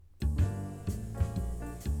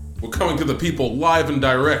We're coming to the people live and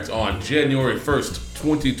direct on January 1st,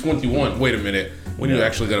 2021. Wait a minute. When are you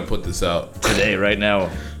actually going to put this out? Today, right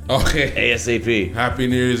now. Okay. ASAP. Happy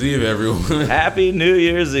New Year's Eve, everyone. Happy New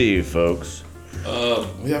Year's Eve, folks.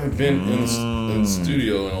 We haven't been in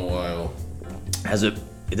studio in a while. Has it?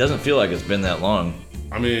 It doesn't feel like it's been that long.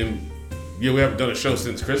 I mean, yeah, we haven't done a show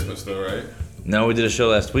since Christmas, though, right? No, we did a show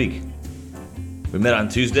last week. We met on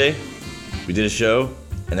Tuesday. We did a show,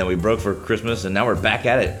 and then we broke for Christmas, and now we're back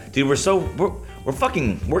at it, dude. We're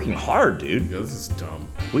fucking working hard, dude. Yeah, this is dumb.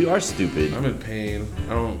 We are stupid. I'm in pain.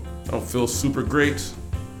 I don't feel super great,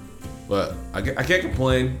 but I can't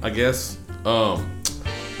complain, I guess.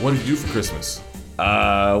 What did you do for Christmas?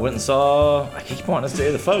 Went and saw. I keep wanting to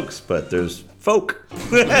say the folks, but there's folk.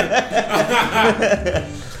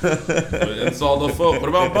 It's all the folk. What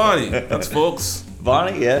about Bonnie? That's folks.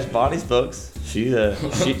 Bonnie, yes, Bonnie's folks.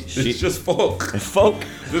 It's just folk. Folk.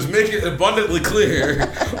 Just make it abundantly clear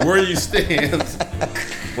where you stand.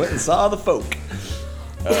 Went and saw the folk.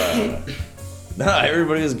 No,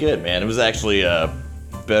 everybody was good, man. It was actually a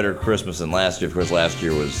better Christmas than last year. Of course, last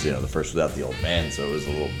year was, the first without the old man, so it was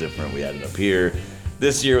a little different. We had it up here.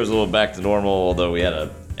 This year was a little back to normal, although we had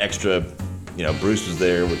an extra, Bruce was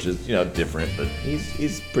there, which is, different, but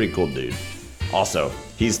he's a pretty cool dude. Also,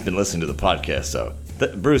 he's been listening to the podcast, so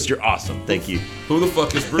Bruce, you're awesome. Thank you. Who the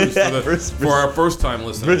fuck is Bruce? For our first time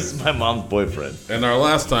listeners? Bruce is my mom's boyfriend. And our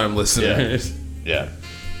last time listeners. Yeah.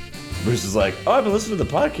 Bruce is like, I've been listening to the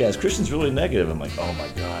podcast. Christian's really negative. I'm like, oh my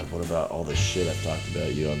God, what about all the shit I've talked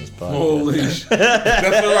about you on this podcast? Holy shit.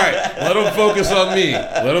 That's all right. Let him focus on me.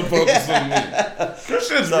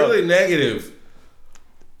 Christian's really negative.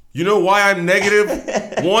 You know why I'm negative?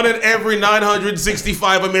 1 in every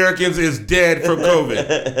 965 Americans is dead from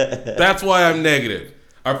COVID. That's why I'm negative.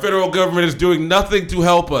 Our federal government is doing nothing to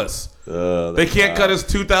help us. They can't cut us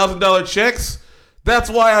 $2,000 checks. That's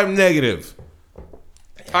why I'm negative.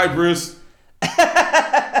 Hi, Bruce.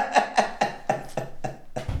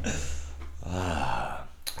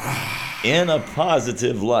 In a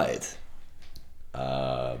positive light,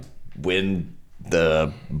 when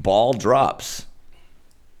the ball drops,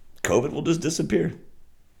 COVID will just disappear.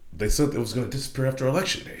 They said it was going to disappear after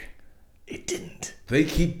Election Day. It didn't. They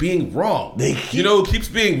keep being wrong. You know who keeps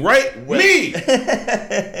being right? Me!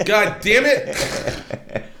 God damn it!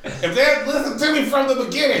 If they had listened to me from the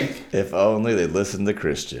beginning. If only they'd listened to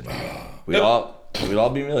Christian. We'd all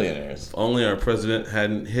be millionaires. If only our president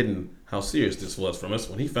hadn't hidden how serious this was from us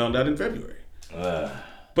when he found out in February. But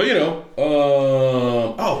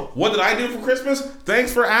what did I do for Christmas?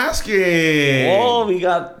 Thanks for asking. Well, we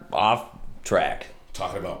got off track.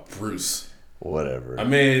 Talking about Bruce. Whatever. I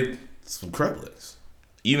made some crab legs.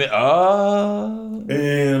 And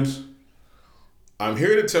I'm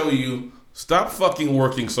here to tell you, stop fucking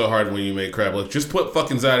working so hard when you make crab legs. Just put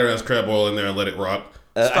fucking Zatarain's crab oil in there and let it rock.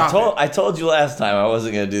 I told you last time I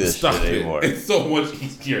wasn't going to do this shit anymore. It's so much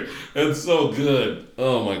easier. It's so good.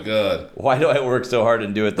 Oh my God. Why do I work so hard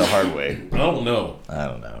and do it the hard way? I don't know.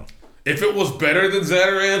 If it was better than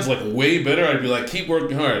Zatarain's, like way better, I'd be like, keep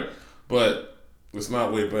working hard. But it's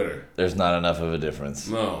not way better. There's not enough of a difference.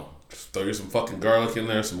 No. Just throw you some fucking garlic in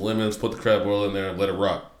there, some lemons, put the crab oil in there, and let it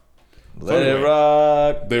rock. Let it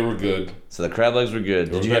rock. They were good. So the crab legs were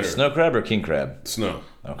good. Did you have snow crab or king crab? Snow.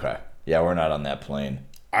 Okay. Yeah, we're not on that plane.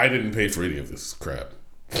 I didn't pay for any of this crab.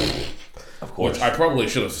 Of course. Which I probably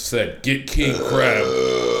should have said, get king crab.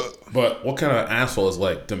 But what kind of asshole is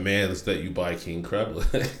demands that you buy king crab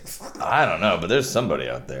legs? I don't know, but there's somebody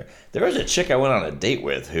out there. There was a chick I went on a date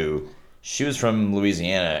with who, she was from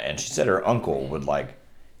Louisiana, and she said her uncle would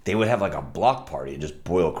they would have a block party and just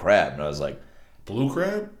boil crab. And I was like, blue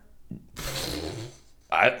crab?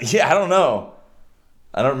 I don't know.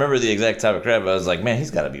 I don't remember the exact type of crab, but I was like, man,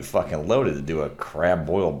 he's got to be fucking loaded to do a crab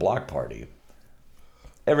boil block party.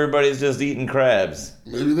 Everybody's just eating crabs.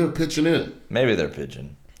 Maybe they're pitching in.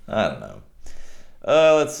 I don't know.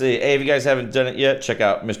 Let's see. Hey, if you guys haven't done it yet, check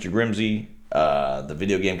out Mr. Grimsey, the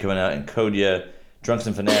video game coming out in Kodia, Drunks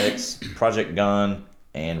and Fanatics, Project Gone,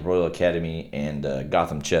 and Royal Academy, and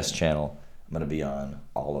Gotham Chess Channel. I'm going to be on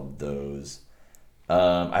all of those.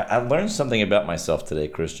 I learned something about myself today,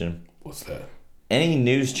 Christian. What's that? Any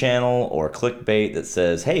news channel or clickbait that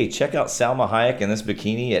says, hey, check out Salma Hayek in this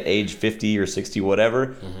bikini at age 50 or 60,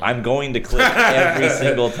 whatever, I'm going to click every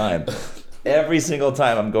single time. Every single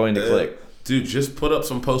time I'm going to click. Dude, just put up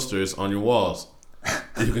some posters on your walls.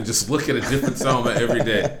 You can just look at a different Salma every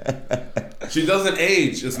day. She doesn't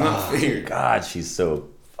age. It's not fair. God, she's so...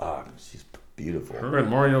 she's beautiful. Her and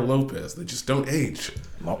Mario Lopez, they just don't age.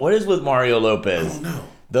 What is with Mario Lopez? I don't know.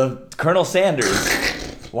 The Colonel Sanders.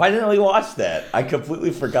 Why didn't we watch that? I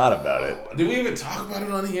completely forgot about it. Did we even talk about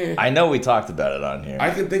it on here? I know we talked about it on here. I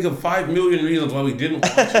can think of 5 million reasons why we didn't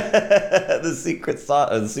watch it. The secret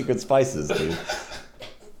spices, dude.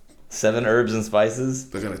 7 herbs and spices.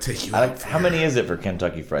 They're gonna take you. How many is it for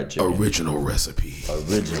Kentucky Fried Chicken? Original recipe.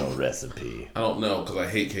 I don't know because I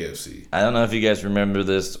hate KFC. I don't know if you guys remember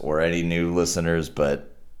this or any new listeners,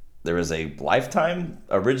 but there was a Lifetime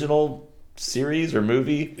original series or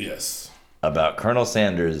movie. Yes. About Colonel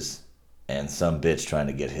Sanders and some bitch trying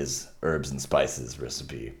to get his herbs and spices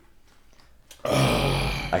recipe.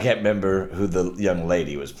 I can't remember who the young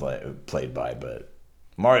lady was played by, but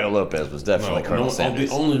Mario Lopez was definitely Colonel Sanders.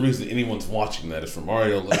 The only reason anyone's watching that is for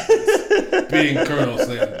Mario Lopez being Colonel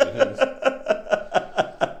Sanders.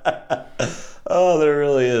 Oh, there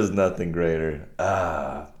really is nothing greater.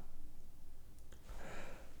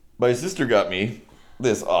 My sister got me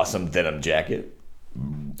this awesome denim jacket.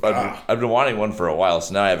 I've been wanting one for a while,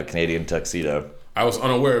 so now I have a Canadian tuxedo. I was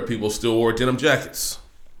unaware people still wore denim jackets.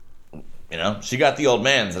 You know, she got the old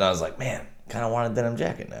man's, and I was like, man, kind of want a denim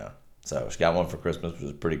jacket now. So she got one for Christmas, which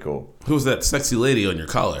was pretty cool. Who's that sexy lady on your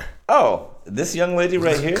collar? Oh, this young lady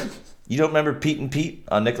right here. You don't remember Pete and Pete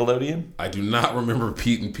on Nickelodeon? I do not remember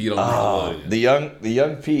Pete and Pete on Nickelodeon. The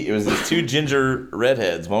young Pete. It was these 2 ginger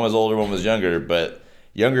redheads. One was older, one was younger. But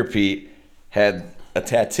younger Pete had a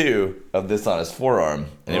tattoo of this on his forearm,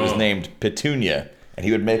 and it was named Petunia, and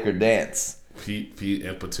he would make her dance. Pete,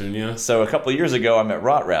 and Petunia. So a couple of years ago, I'm at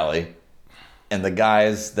Rot Rally, and the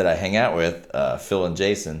guys that I hang out with, Phil and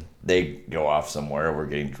Jason, they go off somewhere. We're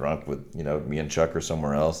getting drunk with, me and Chuck or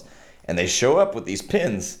somewhere else, and they show up with these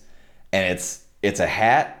pins, and it's a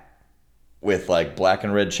hat with like black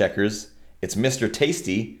and red checkers. It's Mr.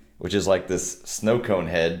 Tasty, which is like this snow cone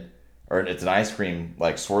head, or it's an ice cream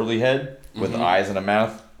like swirly head with eyes and a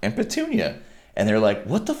mouth, and Petunia. And they're like,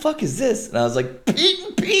 what the fuck is this? And I was like, Pete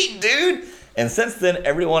and Pete, dude. And since then,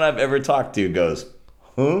 everyone I've ever talked to goes,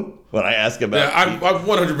 huh? When I ask about I'm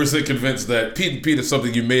 100% convinced that Pete and Pete is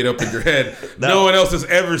something you made up in your head. No one else has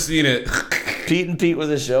ever seen it. Pete and Pete was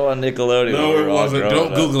a show on Nickelodeon. No, it wasn't.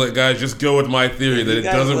 Don't Google it, guys. Just go with my theory that it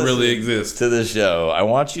doesn't really exist. To the show, I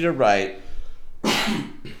want you to write.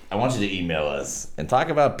 I want you to email us and talk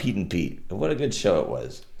about Pete and Pete. What a good show it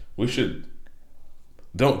was. We should.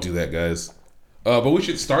 Don't do that, guys. But we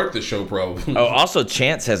should start the show probably. Oh, also,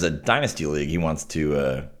 Chance has a Dynasty League he wants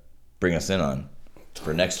to bring us in on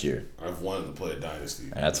for next year. I've wanted to play a Dynasty.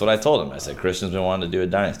 And that's what I told him. I said, Christian's been wanting to do a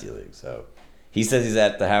Dynasty League. So he says he's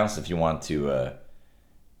at the house if you want to.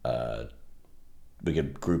 We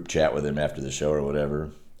could group chat with him after the show or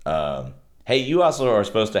whatever. Hey, you also are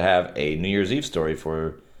supposed to have a New Year's Eve story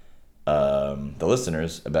for the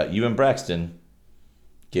listeners about you and Braxton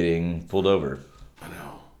getting pulled over. I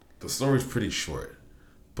know. The story's pretty short.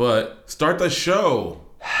 But start the show.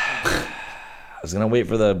 I was going to wait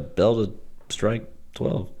for the bell to strike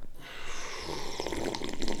 12.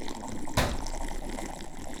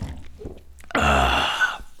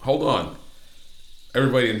 Hold on.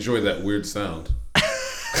 Everybody enjoy that weird sound.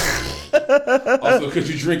 Also, could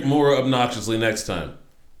you drink more obnoxiously next time?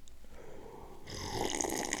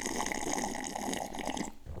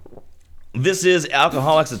 This is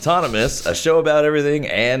Alcoholics Autonomous, a show about everything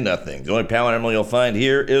and nothing. The only power animal you'll find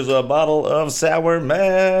here is a bottle of sour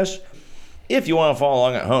mash. If you want to follow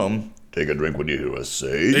along at home, take a drink when you hear us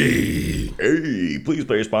say, hey, please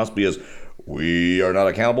play responsibly as we are not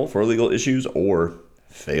accountable for legal issues or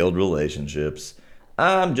failed relationships.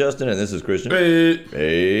 I'm Justin, and this is Christian.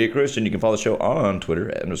 Hey, Christian. You can follow the show on Twitter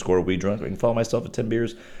at _WeDrunk. You can follow myself at 10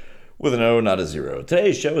 Beers with an O, not a 0.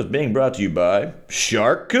 Today's show is being brought to you by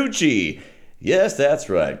Shark Coochie. Yes, that's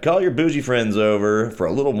right. Call your bougie friends over for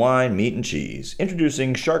a little wine, meat, and cheese.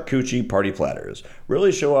 Introducing Shark Coochie Party Platters.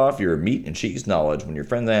 Really show off your meat and cheese knowledge when your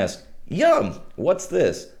friends ask, yum, what's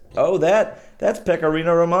this? Oh, that's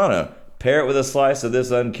Pecorino Romano. Pair it with a slice of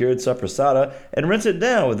this uncured sopressata and rinse it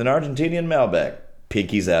down with an Argentinian Malbec.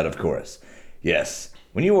 Pinkies out, of course. Yes,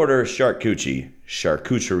 when you order Shark Coochie,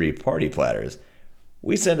 charcuterie party platters,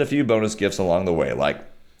 we send a few bonus gifts along the way, like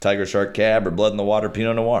Tiger Shark Cab or Blood in the Water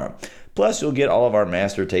Pinot Noir. Plus, you'll get all of our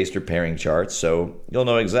master taster pairing charts, so you'll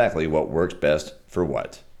know exactly what works best for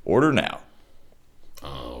what. Order now.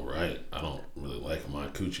 All right. I don't really like my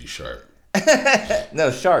coochie shark.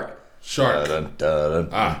 No, shark. Shark. Dun, dun,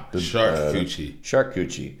 dun, Shark Coochie. Shark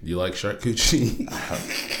Coochie. You like Shark Coochie?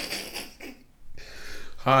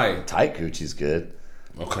 Hi. Tight Coochie's good.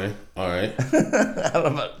 Okay. All right. I don't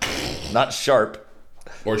know about... Not Sharp.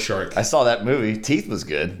 Or Shark. I saw that movie. Teeth was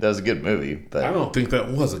good. That was a good movie. But I don't think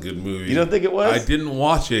that was a good movie. You don't think it was? I didn't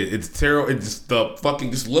watch it. It's terrible. It's just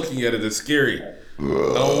just looking at it is scary.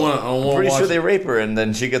 don't want to Pretty watch sure they rape her and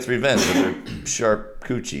then she gets revenge with her sharp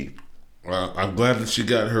coochie. I'm glad that she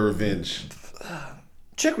got her revenge.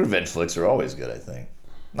 Chick revenge flicks are always good, I think.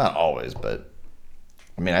 Not always, but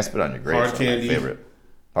I mean, I Spit on Your Grave. Hard Candy. My favorite.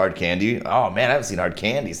 Hard Candy. Oh man, I haven't seen Hard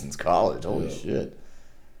Candy since college. Holy shit.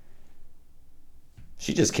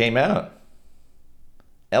 She just came out.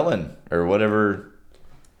 Ellen or whatever.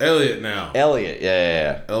 Elliot now. Elliot,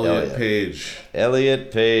 yeah. Elliot Page.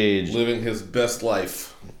 Elliot Page. Living his best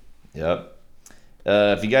life. Yep.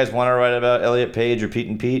 If you guys want to write about Elliot Page or Pete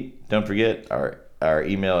and Pete, don't forget our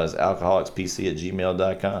email is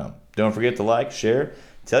alcoholicspc@gmail.com. Don't forget to like, share,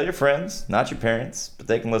 tell your friends, not your parents, but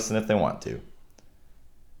they can listen if they want to.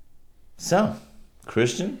 So,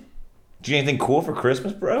 Christian, do you have anything cool for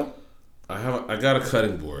Christmas, bro? I got a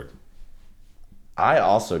cutting board. I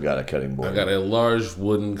also got a cutting board. I got a large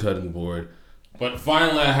wooden cutting board. But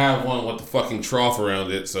finally I have one with the fucking trough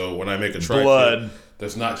around it, so when I make a tri-tip,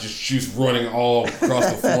 there's not just juice running all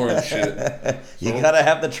across the floor and shit. You gotta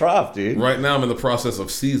have the trough, dude. Right now I'm in the process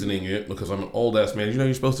of seasoning it because I'm an old ass man. You know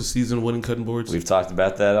you're supposed to season wooden cutting boards? We've talked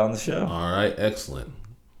about that on the show. All right, excellent.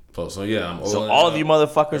 So yeah, I'm old. So all of you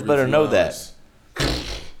motherfuckers better know that.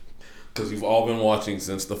 Because you've all been watching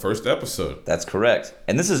since the first episode. That's correct.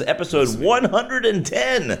 And this is episode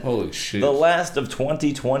 110. Holy shit. The last of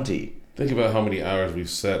 2020. Think about how many hours we've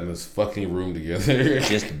sat in this fucking room together.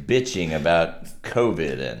 Just bitching about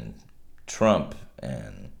COVID and Trump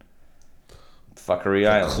and Fuckery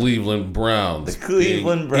Island. Cleveland Browns. The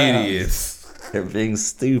Cleveland Browns. Idiots. They're being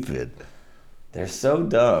stupid. They're so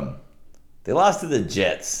dumb. They lost to the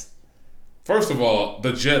Jets. First of all,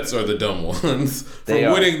 the Jets are the dumb ones for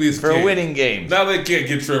winning games. Now they can't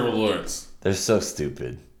get Trevor Lawrence. They're so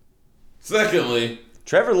stupid. Secondly,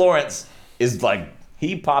 Trevor Lawrence is like,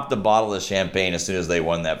 he popped a bottle of champagne as soon as they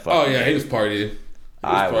won that fucking game. He was partying.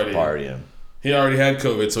 I was partying. He already had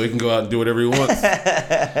COVID, so he can go out and do whatever he wants.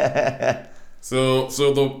 So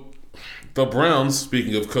the Browns,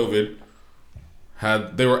 speaking of COVID,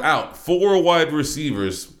 they were out 4 wide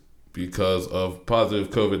receivers because of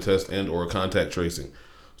positive COVID test and or contact tracing.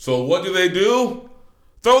 So what do?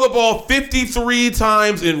 Throw the ball 53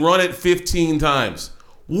 times and run it 15 times.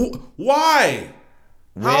 Why?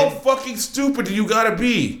 How fucking stupid do you gotta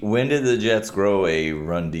be? When did the Jets grow a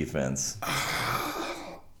run defense?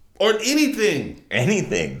 Or anything.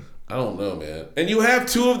 Anything. I don't know, man. And you have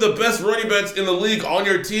 2 of the best running backs in the league on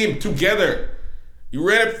your team together. You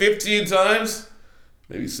ran it 15 times?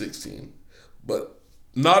 Maybe 16. But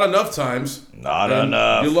not enough times. Not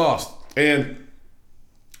enough. You lost. And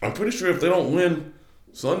I'm pretty sure if they don't win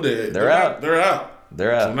Sunday, they're out. They're out.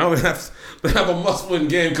 So now they have a must-win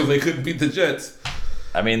game because they couldn't beat the Jets.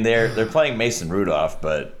 I mean, they're playing Mason Rudolph,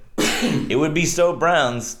 but it would be so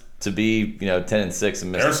Browns to be 10-6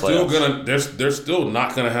 and miss the playoffs. They're still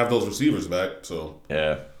not gonna have those receivers back. So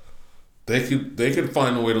yeah, they could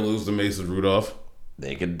find a way to lose to Mason Rudolph.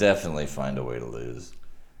 They could definitely find a way to lose.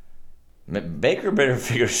 Baker better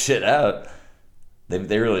figure shit out.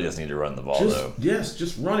 They really just need to run the ball, though. Yes,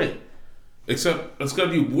 just run it. Except it's going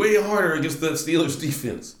to be way harder against that Steelers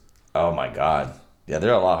defense. Oh, my God. Yeah,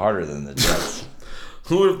 they're a lot harder than the Jets.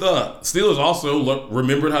 Who would have thought? Steelers also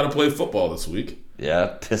remembered how to play football this week.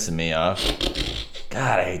 Yeah, pissing me off.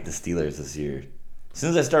 God, I hate the Steelers this year. As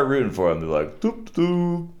soon as I start rooting for them, they're like, doop,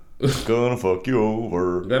 doop, gonna fuck you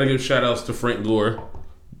over. Gotta give shout-outs to Frank Gore.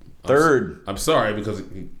 Third. I'm sorry because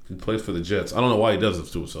he plays for the Jets. I don't know why he does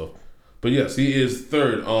this to himself. But yes, he is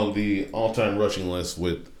third on the all-time rushing list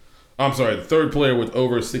the third player with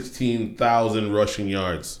over 16,000 rushing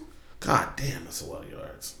yards. God damn, that's a lot of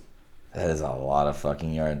yards. That is a lot of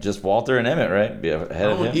fucking yards. Just Walter and Emmett, right? Be ahead of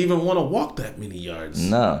him. I don't even want to walk that many yards.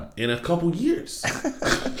 No. In a couple years.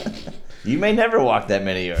 You may never walk that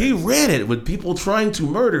many yards. He ran it with people trying to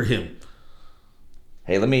murder him.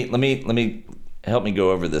 Hey, let me help me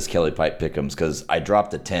go over this Kelly Pipe Pick'ems because I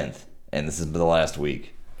dropped a 10th, and this is the last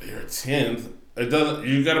week. You're 10th. It doesn't.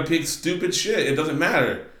 You got to pick stupid shit. It doesn't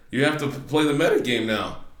matter. You have to play the meta game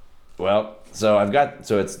now. Well, so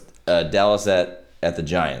it's Dallas at the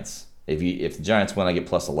Giants. If the Giants win, I get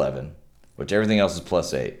plus 11, which everything else is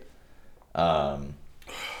plus 8. I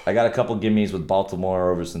got a couple gimmies with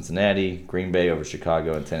Baltimore over Cincinnati, Green Bay over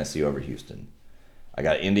Chicago, and Tennessee over Houston. I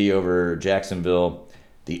got Indy over Jacksonville.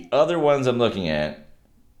 The other ones I'm looking at,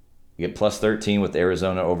 you get plus 13 with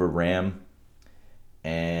Arizona over Ram.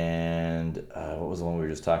 And what was the one we were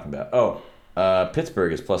just talking about?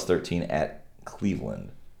 Pittsburgh is plus 13 at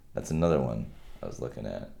Cleveland. That's another one I was looking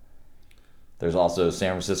at. There's also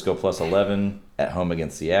San Francisco plus 11 at home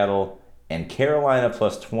against Seattle. And Carolina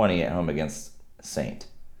plus 20 at home against Saint.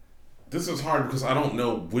 This is hard because I don't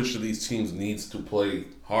know which of these teams needs to play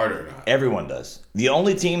hard or not. Everyone does. The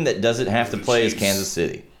only team that doesn't have to play is Kansas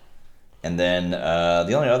City. And then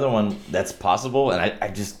the only other one that's possible, and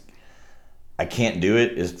I can't do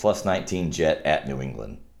it, is plus 19 Jet at New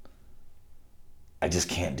England. I just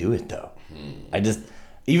can't do it, though.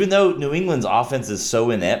 Even though New England's offense is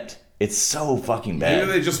so inept, it's so fucking bad.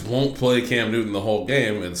 Maybe they just won't play Cam Newton the whole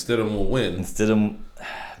game, and Stidham will win.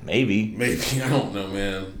 Maybe. I don't know,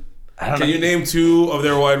 man. Can you name 2 of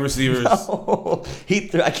their wide receivers? No.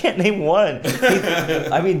 I can't name one.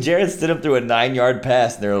 Jared Stidham threw a 9-yard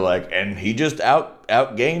pass, and they were like, and he just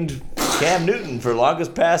outgained Cam Newton for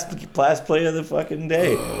longest pass play of the fucking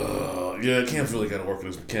day. Yeah, Cam's really got to work on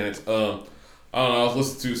his mechanics. I don't know. I was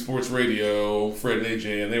listening to sports radio, Fred and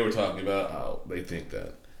AJ, and they were talking about how they think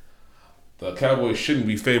that the Cowboys shouldn't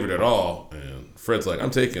be favored at all. And Fred's like, I'm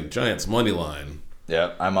taking Giants money line.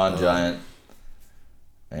 Yeah, I'm on Giant.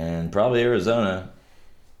 And probably Arizona.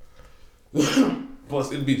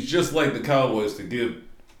 Plus, it'd be just like the Cowboys to give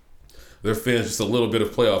their fans just a little bit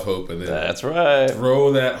of playoff hope, and then that's right.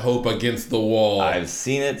 Throw that hope against the wall. I've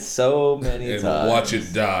seen it so many times. And watch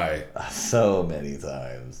it die. So many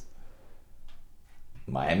times.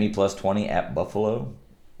 Miami plus 20 at Buffalo.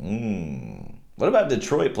 What about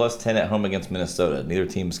Detroit plus 10 at home against Minnesota? Neither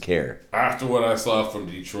teams care. After what I saw from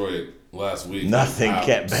Detroit last week, nothing.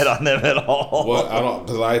 Can't bet on them at all.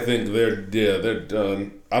 Because I think they're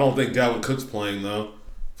done. I don't think Dalvin Cook's playing though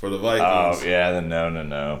for the Vikings. Oh yeah, then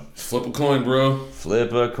no. Flip a coin, bro.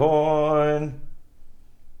 Flip a coin.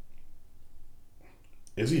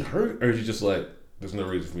 Is he hurt, or is he just like, there's no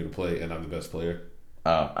reason for me to play, and I'm the best player?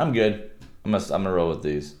 Oh, I'm good. I'm gonna roll with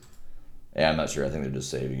these. Yeah, I'm not sure. I think they're just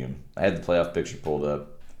saving him. I had the playoff picture pulled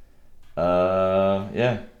up.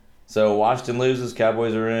 Yeah. So Washington loses,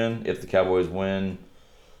 Cowboys are in. If the Cowboys win,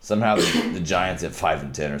 somehow the Giants at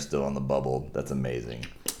 5-10 are still on the bubble. That's amazing.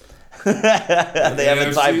 They have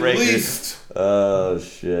a tiebreaker. Oh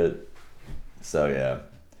shit. So yeah.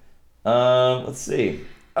 Let's see.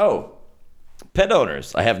 Oh, pet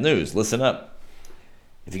owners. I have news. Listen up.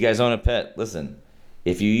 If you guys own a pet, listen.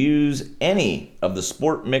 If you use any of the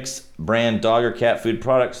Sport Mix brand dog or cat food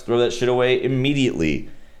products, throw that shit away immediately.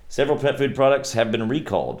 Several pet food products have been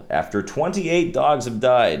recalled after 28 dogs have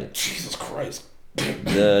died. Jesus Christ.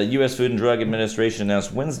 The U.S. Food and Drug Administration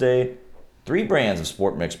announced Wednesday 3 brands of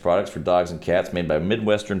Sport Mix products for dogs and cats made by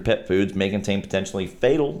Midwestern Pet Foods may contain potentially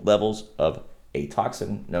fatal levels of a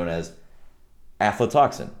toxin known as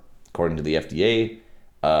aflatoxin. According to the FDA,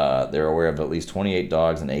 they're aware of at least 28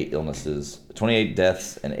 dogs and 8 illnesses, 28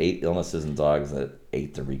 deaths and 8 illnesses in dogs that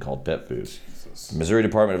ate the recalled pet food. The Missouri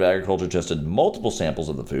Department of Agriculture tested multiple samples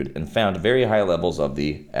of the food and found very high levels of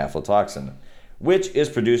the aflatoxin, which is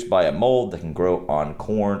produced by a mold that can grow on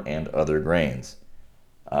corn and other grains.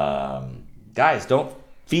 Guys, don't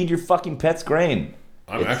feed your fucking pets grain.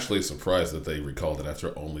 I'm actually surprised that they recalled it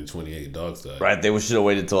after only 28 dogs died. Right, they should have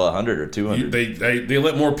waited till 100 or 200. They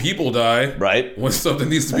let more people die. Right. When something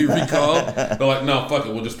needs to be recalled. They're like, no, fuck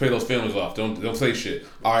it. We'll just pay those families off. Don't say shit.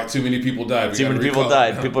 All right, too many people died. Too many people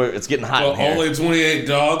died. It's getting hot in here. Only 28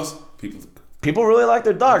 dogs. People really like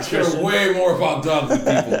their dogs. Care way more about dogs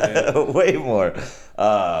than people, man. Way more.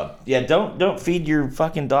 Yeah, don't feed your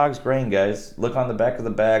fucking dogs grain, guys. Look on the back of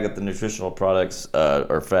the bag at the nutritional products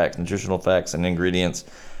nutritional facts and ingredients.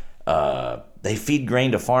 They feed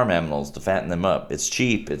grain to farm animals to fatten them up. It's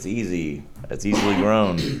cheap. It's easy. It's easily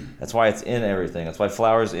grown. That's why it's in everything. That's why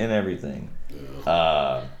flour's in everything.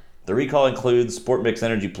 The recall includes Sport Mix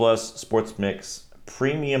Energy Plus, Sports Mix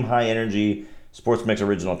Premium High Energy, Sports Mix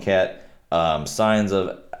Original Cat. Signs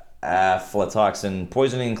of aflatoxin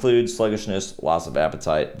poisoning include sluggishness, loss of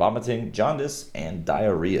appetite, vomiting, jaundice, and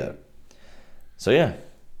diarrhea. So yeah,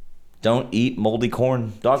 don't eat moldy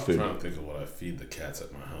corn dog food. I'm trying to think of what I feed the cats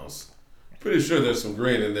at my house. Pretty sure there's some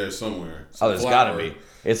grain in there somewhere. There's gotta be.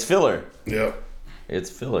 It's filler. Yep. It's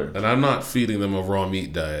filler. And I'm not feeding them a raw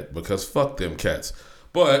meat diet because fuck them cats.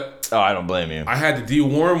 But I don't blame you. I had to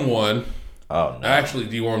deworm one. Oh no. I actually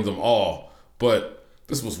dewormed them all. But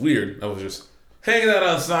this was weird. I was just hanging out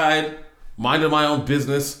outside, minding my own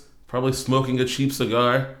business, probably smoking a cheap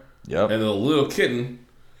cigar. Yep. And the little kitten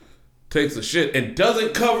takes a shit and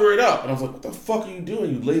doesn't cover it up. And I was like, what the fuck are you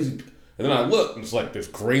doing, you lazy... And then I looked, and it's like there's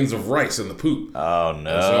grains of rice in the poop. Oh,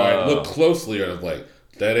 no. And so I looked closely, and I was like,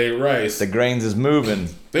 that ain't rice. The grains is moving.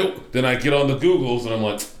 Then I get on the Googles, and I'm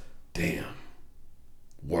like, damn,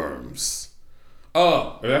 worms.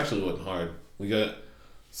 Oh, it actually wasn't hard. We headed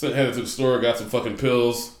to the store, got some fucking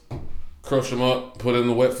pills, crushed them up, put in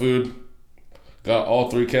the wet food, got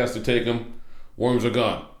all 3 cats to take them. Worms are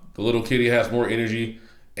gone. The little kitty has more energy,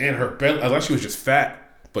 and her belly, I thought she was just fat.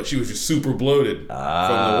 but she was just super bloated from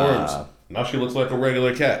the worms. Now she looks like a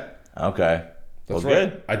regular cat. Okay. That's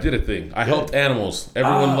right. Good. I did a thing. I helped animals.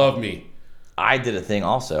 Everyone loved me. I did a thing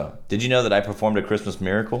also. Did you know that I performed a Christmas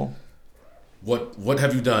miracle? What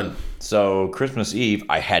have you done? So Christmas Eve,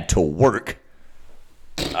 I had to work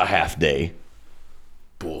a half day.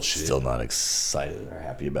 Bullshit. Still not excited or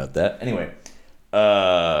happy about that. Anyway,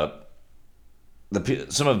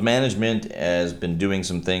 some of management has been doing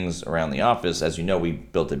some things around the office. As you know, we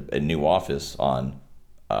built a new office on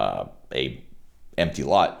a empty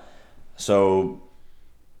lot. So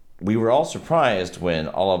we were all surprised when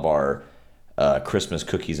all of our Christmas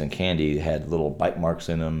cookies and candy had little bite marks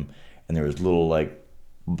in them, and there was little like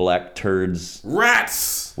black turds.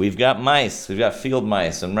 Rats! We've got mice. We've got field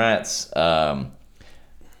mice and rats.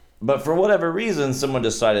 But for whatever reason, someone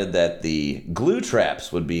decided that the glue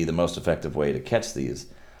traps would be the most effective way to catch these.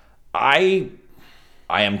 I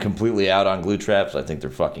am completely out on glue traps. I think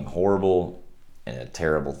they're fucking horrible and a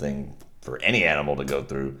terrible thing for any animal to go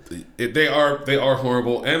through. They are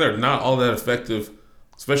horrible, and they're not all that effective,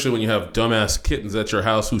 especially when you have dumbass kittens at your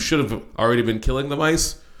house who should have already been killing the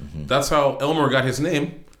mice. Mm-hmm. That's how Elmer got his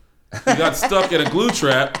name. He got stuck in a glue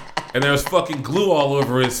trap, and there was fucking glue all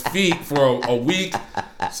over his feet for a week,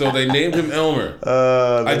 so they named him Elmer.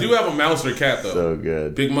 I do have a mouse or cat, though. So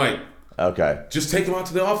good. Big Mike. Okay. Just take him out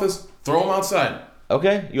to the office, throw him outside.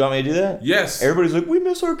 Okay, you want me to do that? Yes. Everybody's like, we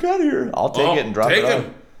miss our cat here. I'll take it and drop it off.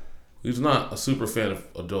 He's not a super fan of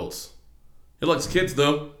adults. He likes kids,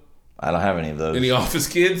 though. I don't have any of those. Any office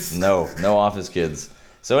kids? No office kids.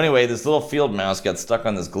 So anyway, this little field mouse got stuck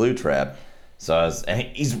on this glue trap. So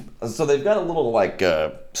they've got a little like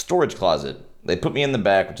storage closet. They put me in the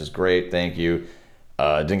back, which is great. Thank you.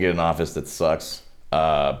 Didn't get an office, that sucks.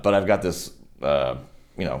 But I've got this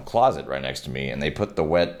closet right next to me, and they put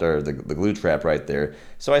the glue trap right there.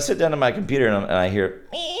 So I sit down to my computer and I hear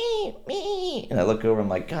me, me, and I look over. I'm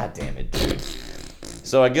like, God damn it, dude.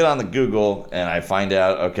 So I get on the Google and I find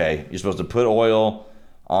out, okay, you're supposed to put oil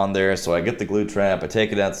on there. So I get the glue trap, I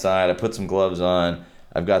take it outside, I put some gloves on,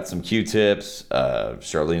 I've got some Q-tips.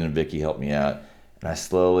 Charlene and Vicky helped me out, and I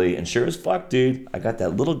slowly, and sure as fuck, dude, I got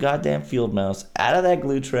that little goddamn field mouse out of that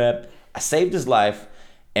glue trap. I saved his life.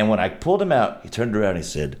 And when I pulled him out, he turned around and he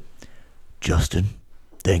said, Justin,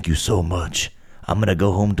 thank you so much. I'm going to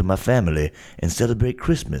go home to my family and celebrate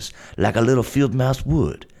Christmas like a little field mouse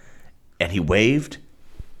would. And he waved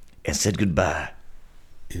and said goodbye.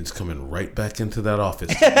 He's coming right back into that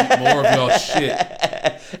office to eat more of y'all shit.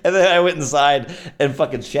 And then I went inside, and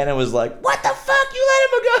fucking Shannon was like, what the fuck? You let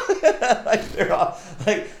him go? Like, they're all,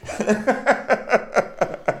 like...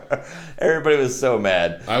 Everybody was so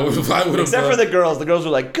mad. I would have except for the girls. The girls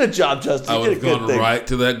were like, good job, Justin. I would have gone right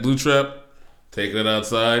to that glue trap, taken it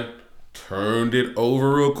outside, turned it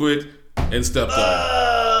over real quick, and stepped on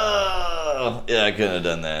it. Yeah, I couldn't have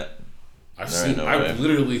done that. I've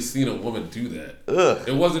literally seen a woman do that. Ugh.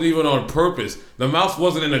 It wasn't even on purpose. The mouse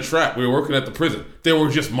wasn't in a trap. We were working at the prison. They were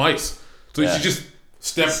just mice. So she just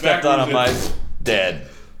stepped on a mice, dead.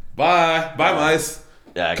 Bye, mice.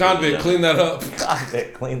 Yeah, Convict, clean that up.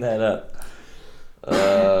 Convict, clean that up.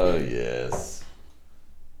 Oh, yes.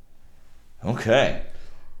 Okay.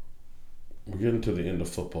 We're getting to the end of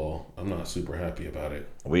football. I'm not super happy about it.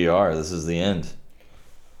 We are. This is the end.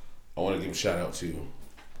 I want to give a shout out to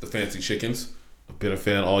the Fancy Chickens. I've been a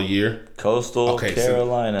fan all year. Coastal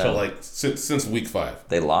Carolina. Since week 5.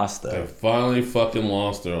 They lost, though. They finally fucking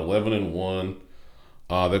lost. They're 11-1.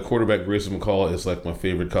 Their quarterback, Grayson McCall, is like my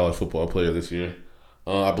favorite college football player this year.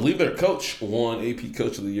 I believe their coach won AP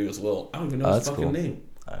Coach of the Year as well. I don't even know his fucking name.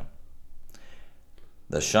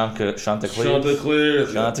 The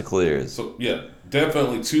Chanticleers. So, yeah,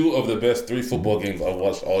 definitely 2 of the best 3 football games I've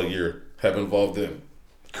watched all year have involved them.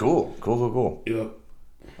 Cool. Yep.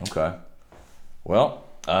 Okay. Well,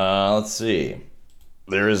 let's see.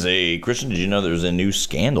 Christian, did you know there's a new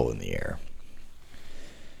scandal in the air?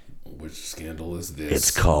 Which scandal is this?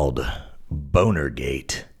 It's called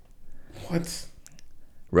Bonergate. What?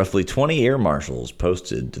 Roughly 20 air marshals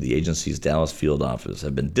posted to the agency's Dallas field office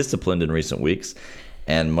have been disciplined in recent weeks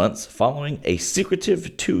and months following a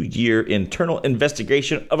secretive 2-year internal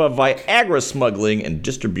investigation of a Viagra smuggling and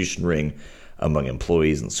distribution ring among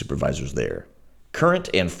employees and supervisors there. Current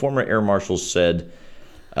and former air marshals said,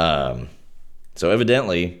 so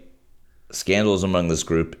evidently, scandals among this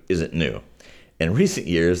group isn't new. In recent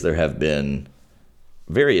years, there have been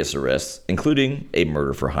various arrests, including a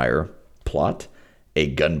murder-for-hire plot, a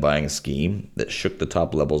gun-buying scheme that shook the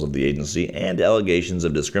top levels of the agency, and allegations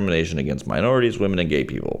of discrimination against minorities, women, and gay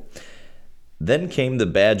people. Then came the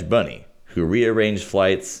Badge Bunny, who rearranged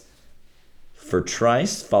flights for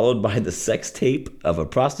Trice, followed by the sex tape of a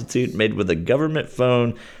prostitute made with a government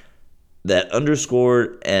phone that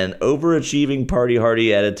underscored an overachieving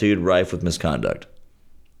party-hardy attitude rife with misconduct.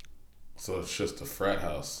 So it's just a frat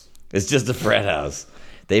house. It's just a frat house.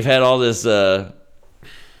 They've had all this they've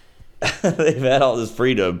had all this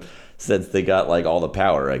freedom since they got like all the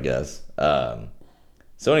power, I guess. So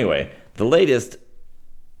anyway, the latest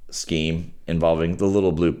scheme involving the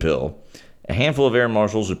little blue pill. A handful of air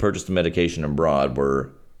marshals who purchased the medication abroad where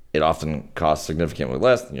it often costs significantly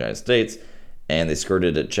less than the United States, and they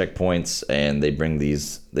skirted at checkpoints, and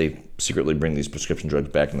they secretly bring these prescription drugs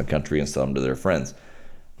back in the country and sell them to their friends.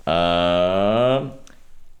 Now,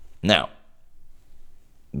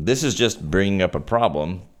 this is just bringing up a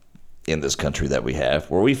problem in this country that we have,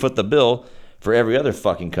 where we foot the bill for every other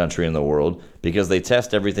fucking country in the world because they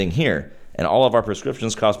test everything here. And all of our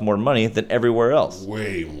prescriptions cost more money than everywhere else.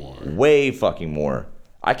 Way more. Way fucking more.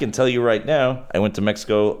 I can tell you right now, I went to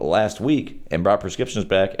Mexico last week and brought prescriptions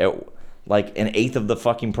back at like an eighth of the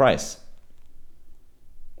fucking price.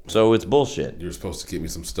 So it's bullshit. You're supposed to get me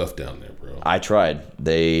some stuff down there, bro. I tried.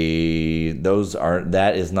 That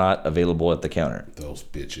is not available at the counter. Those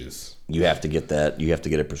bitches. You have to get that. You have to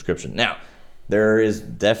get a prescription. Now,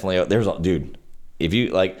 dude, if you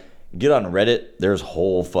like get on Reddit, there's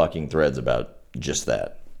whole fucking threads about just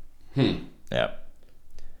that. Yeah.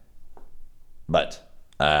 But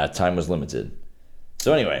time was limited.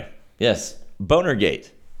 So anyway, yes,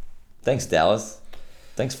 Bonergate. Thanks, Dallas.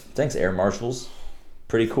 Thanks, Air Marshals.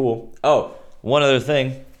 Pretty cool. Oh, one other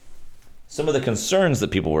thing. Some of the concerns that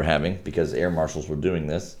people were having because Air Marshals were doing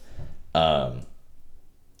this,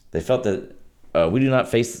 they felt that we don't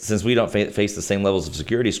face the same levels of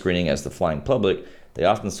security screening as the flying public. They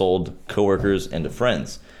often sold coworkers and to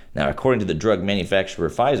friends. Now, according to the drug manufacturer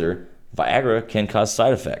Pfizer, Viagra can cause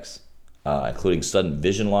side effects, including sudden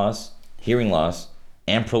vision loss, hearing loss,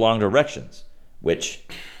 and prolonged erections, which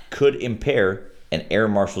could impair an air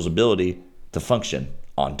marshal's ability to function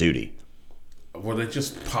on duty. Were they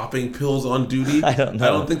just popping pills on duty? I don't know. I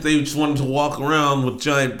don't think they just wanted to walk around with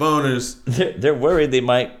giant boners. They're worried they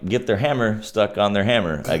might get their hammer stuck on their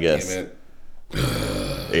hammer, I guess. Damn it.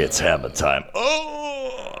 It's hammer time. Oh!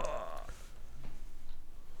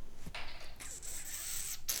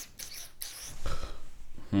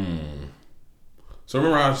 So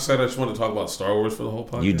remember how I said I just wanted to talk about Star Wars for the whole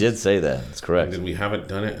podcast? You did say that. That's correct. And we haven't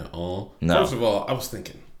done it at all? No. First of all, I was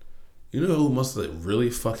thinking, you know who must have really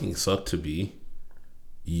fucking sucked to be?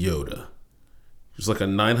 Yoda. He's like a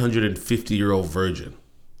 950-year-old virgin.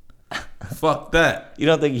 Fuck that. You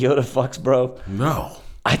don't think Yoda fucks, bro? No.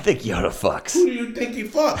 I think Yoda fucks. Who do you think he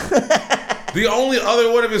fucked? The only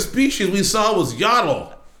other one of his species we saw was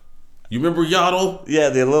Yaddle. You remember Yaddle? Yeah,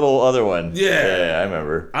 the little other one. Yeah. I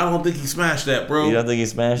remember. I don't think he smashed that, bro. You don't think he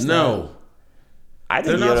smashed that? No. I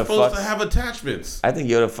think They're not Yoda supposed fucks. to have attachments. I think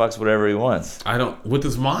Yoda fucks whatever he wants. I don't. With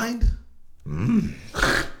his mind? Did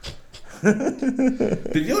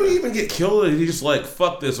Yoda even get killed, or did he just like,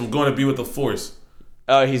 fuck this, I'm going to be with the Force?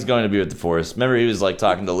 Oh, he's going to be with the Force. Remember, he was like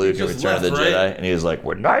talking to Luke in just Return of the left, Jedi, right? and he was like,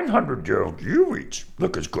 "We're 900 years old. You each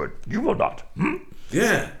look as good. You will not."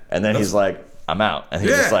 Yeah. And then he's like, "I'm out," and he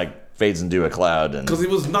just like fades into a cloud. And because he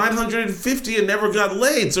was 950 and never got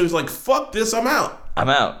laid, so he's like, fuck this, I'm out. I'm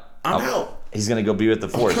out. I'm out. He's gonna go be with the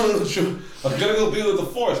Force. I'm gonna go be with the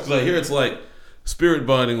Force because I hear it's like spirit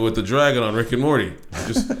bonding with the dragon on Rick and Morty.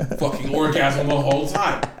 Just fucking orgasm the whole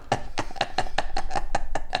time.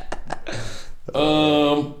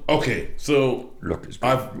 Okay, so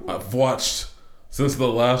I've watched since the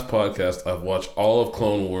last podcast. I've watched all of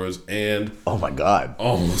Clone Wars and Oh my God!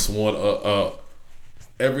 almost one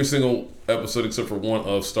every single episode except for one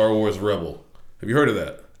of Star Wars Rebel. Have you heard of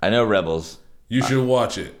that? I know Rebels. You should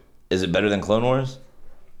watch it. Is it better than Clone Wars?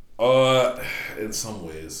 In some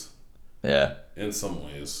ways. Yeah. In some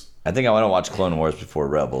ways. I think I want to watch Clone Wars before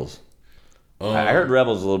Rebels. I heard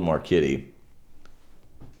Rebels a little more kiddie.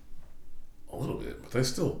 A little bit, but they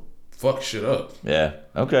still fuck shit up. Yeah.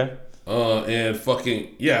 Okay. And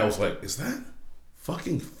fucking I was like, is that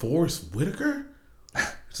fucking Forrest Whitaker?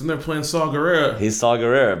 It's in there playing Saw Gerrera. He's Saw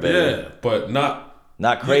Gerrera, baby. Yeah, but not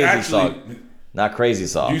crazy Saw. Not crazy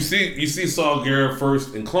Saw. You see Saw Gerrera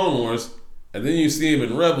first in Clone Wars, and then you see him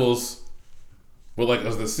in Rebels. But like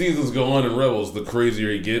as the seasons go on in Rebels, the crazier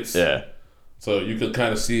he gets. Yeah. So you can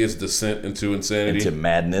kind of see his descent into insanity, into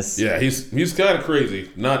madness. Yeah, he's kind of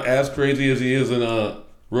crazy. Not as crazy as he is in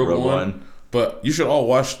Rogue One. But you should all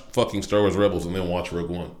watch fucking Star Wars Rebels and then watch Rogue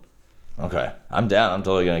One. Okay, I'm down. I'm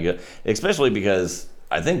totally gonna get, especially because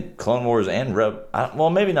I think Clone Wars and well,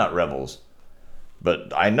 maybe not Rebels,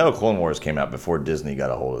 but I know Clone Wars came out before Disney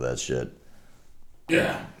got a hold of that shit.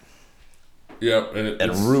 Yeah. Yep,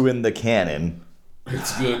 and ruin the canon.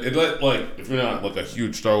 It's good. It like if you're not like a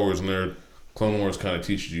huge Star Wars nerd, Clone Wars kind of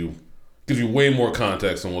gives you way more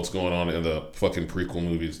context on what's going on in the fucking prequel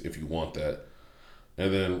movies if you want that.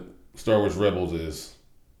 And then Star Wars Rebels is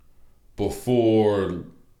before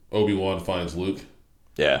Obi-Wan finds Luke.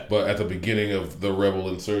 Yeah. But at the beginning of the Rebel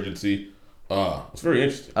insurgency. It's very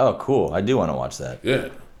interesting. Oh, cool. I do want to watch that. Yeah.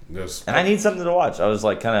 And I need something to watch. I was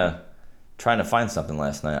like kind of trying to find something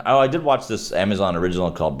last night. Oh, I did watch this Amazon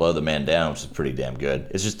original called Blow the Man Down, which is pretty damn good.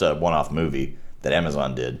 It's just a one-off movie that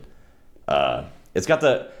Amazon did. It's got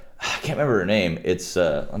I can't remember her name. It's,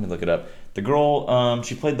 let me look it up. The girl,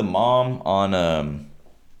 she played the mom on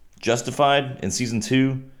Justified in season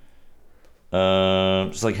 2.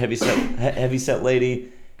 Just like heavy set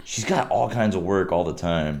lady. She's got all kinds of work all the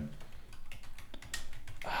time.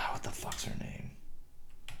 What the fuck's her name?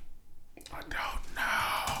 I don't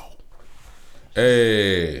know.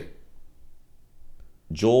 Hey.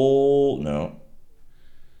 Joel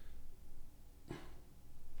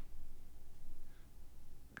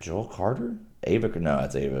Carter? Ava? No,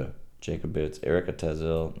 it's Ava. Jacob Bitts. Erica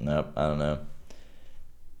Tezel. Nope, I don't know.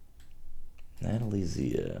 Natalie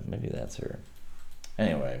Zia. Maybe that's her.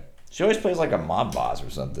 Anyway, she always plays like a mob boss or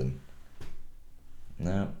something.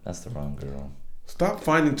 No, that's the wrong girl. Stop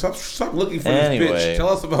looking for this bitch. Tell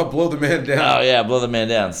us about Blow the Man Down. Oh yeah, Blow the Man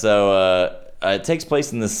Down. So it takes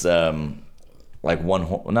place in this not one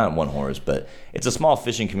horse, but it's a small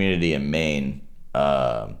fishing community in Maine.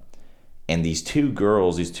 And these two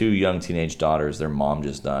young teenage daughters, their mom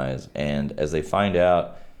just dies, and as they find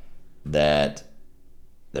out that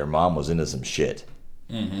their mom was into some shit,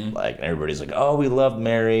 like everybody's like, oh, we loved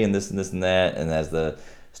Mary and this and this and that, and as the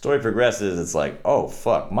story progresses, it's like, oh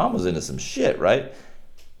fuck, mom was into some shit, right?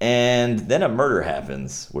 And then a murder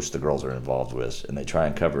happens, which the girls are involved with, and they try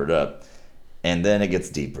and cover it up, and then it gets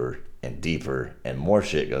deeper and deeper, and more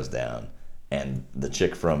shit goes down. And the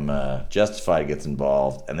chick from Justified gets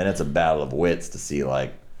involved, and then it's a battle of wits to see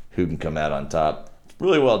like who can come out on top. It's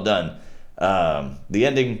really well done. The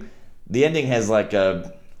ending has like I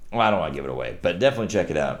don't want to give it away, but definitely check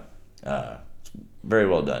it out. It's very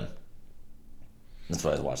well done. That's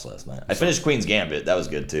what I watched last night. I finished Queen's Gambit. That was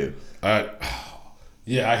good too.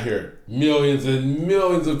 Yeah, I hear millions and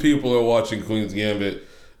millions of people are watching Queen's Gambit.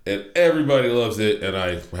 And everybody loves it, and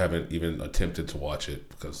I haven't even attempted to watch it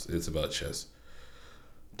because it's about chess.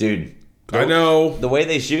 Dude. I know. The way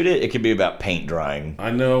they shoot it, it could be about paint drying. I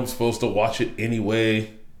know. I'm supposed to watch it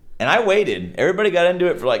anyway. And I waited. Everybody got into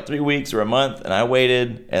it for like 3 weeks or a month, and I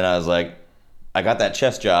waited, and I was like, I got that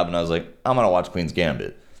chess job, and I was like, I'm going to watch Queen's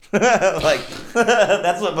Gambit. Like,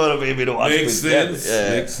 that's what motivated me to watch Queen's Gambit. Yeah.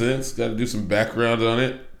 Makes sense. Got to do some background on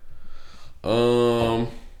it.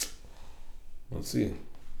 Let's see.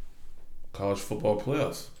 College football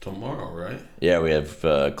playoffs tomorrow, right? Yeah, we have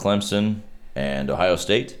Clemson and Ohio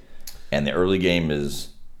State, and the early game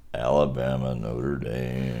is Alabama, Notre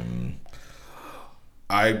Dame.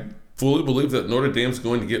 I fully believe that Notre Dame's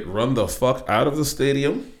going to get run the fuck out of the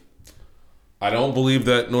stadium. I don't believe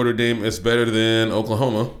that Notre Dame is better than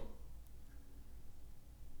Oklahoma.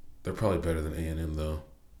 They're probably better than A&M though.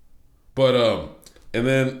 But and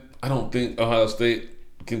then I don't think Ohio State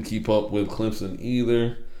can keep up with Clemson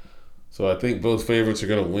either. So I think both favorites are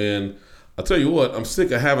going to win. I'll tell you what, I'm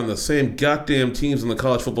sick of having the same goddamn teams in the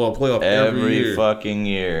college football playoff every year. Every fucking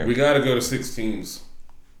year. We got to go to 6 teams.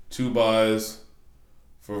 2 buys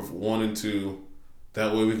for 1 and 2.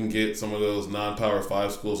 That way we can get some of those non-Power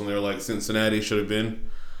 5 schools in there like Cincinnati should have been.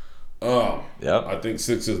 Yep. I think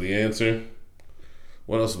 6 is the answer.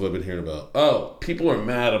 What else have I been hearing about? Oh, people are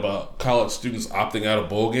mad about college students opting out of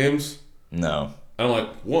bowl games. No. And I'm like,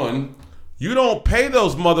 1... you don't pay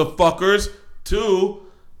those motherfuckers. 2,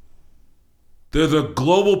 there's a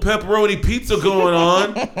global pepperoni pizza going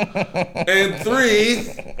on. And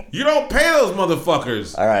 3, you don't pay those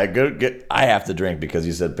motherfuckers. All right, good. I have to drink because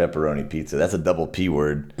you said pepperoni pizza. That's a double P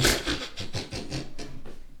word.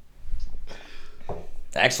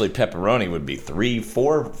 Actually, pepperoni would be 3,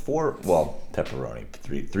 4. Well, pepperoni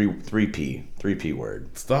 3 P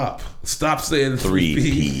word. Stop saying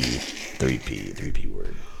 3P. 3P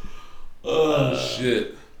word. Oh,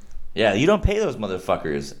 shit. Yeah, you don't pay those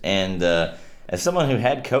motherfuckers. And as someone who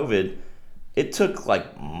had COVID, it took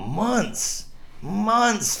like months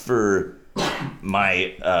for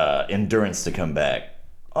my endurance to come back.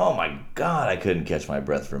 Oh my God, I couldn't catch my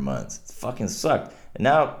breath for months. It fucking sucked. And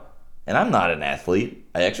I'm not an athlete.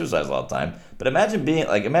 I exercise all the time. But imagine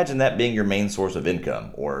that being your main source of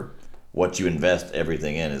income, or what you invest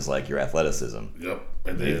everything in is like your athleticism. Yep.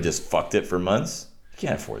 And you've just fucked it for months. You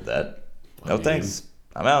can't afford that. No thanks.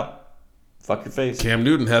 I'm out. Fuck your face. Cam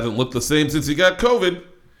Newton hasn't looked the same since he got COVID.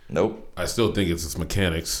 Nope. I still think it's his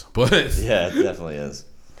mechanics, but Yeah, it definitely is.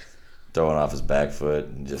 Throwing off his back foot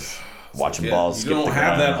and just watching balls skip the ground. You don't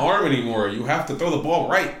have that arm anymore. You have to throw the ball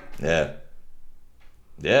right. Yeah.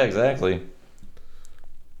 Yeah, exactly.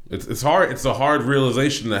 It's hard. It's a hard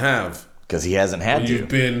realization to have. Because he hasn't had to. You've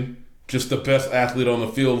been just the best athlete on the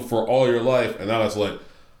field for all your life, and now it's like,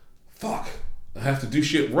 fuck, I have to do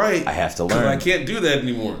shit right. I have to learn. I can't do that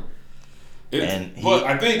anymore. But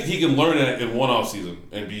I think he can learn it in one offseason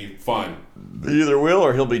and be fine. He either will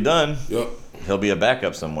or he'll be done. Yep. He'll be a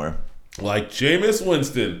backup somewhere. Like Jameis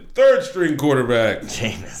Winston, third string quarterback.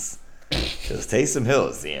 Jameis. Because Taysom Hill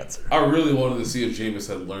is the answer. I really wanted to see if Jameis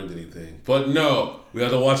had learned anything. But no, we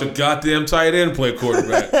had to watch a goddamn tight end play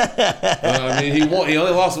quarterback. I mean, he only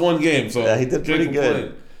lost one game, so yeah, he did pretty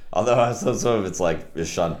good. Although some of it's like, is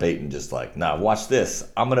Sean Payton just like, nah, watch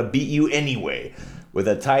this. I'm going to beat you anyway with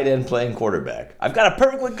a tight end playing quarterback. I've got a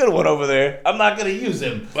perfectly good one over there. I'm not going to use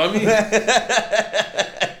him. I mean,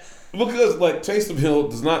 because like Taysom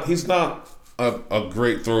Hill he's not a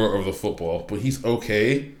great thrower of the football, but he's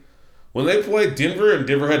okay. When they played Denver and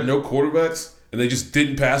Denver had no quarterbacks and they just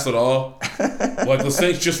didn't pass at all, like the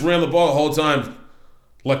Saints just ran the ball the whole time,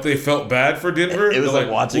 like they felt bad for Denver. It was like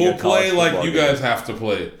watching we'll a college play like you game. Guys have to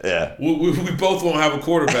play. Yeah, we both won't have a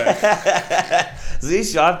quarterback. See,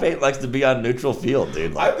 Sean Payton likes to be on neutral field,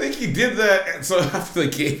 dude. I think he did that, and so after the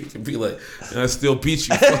game, he can be like, "I still beat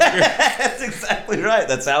you." That's exactly right.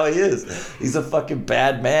 That's how he is. He's a fucking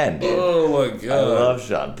bad man, dude. Oh my god, I love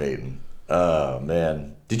Sean Payton. Oh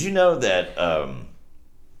man. Did you know that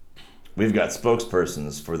we've got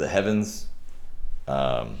spokespersons for the heavens?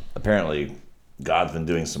 Apparently, God's been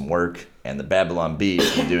doing some work, and the Babylon Bee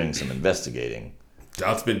has been doing some investigating.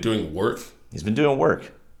 God's been doing work? He's been doing work.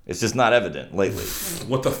 It's just not evident lately.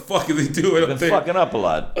 What the fuck is he doing? He's been fucking up a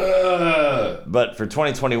lot. But for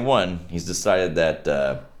 2021, he's decided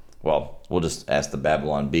that, we'll just ask the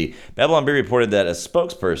Babylon Bee. Babylon Bee reported that a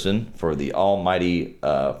spokesperson for the Almighty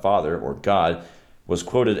Father, or God, was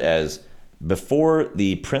quoted as, "Before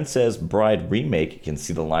the Princess Bride Remake can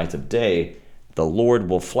see the light of day, the Lord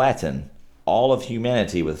will flatten all of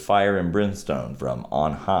humanity with fire and brimstone from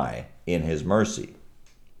on high in his mercy."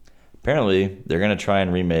 Apparently, they're going to try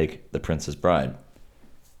and remake The Princess Bride.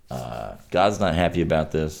 God's not happy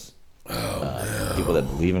about this. People that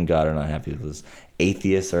believe in God are not happy with this.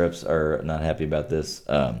 Atheists are not happy about this.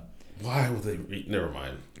 Why would they? Never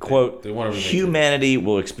mind. Quote, they want to humanity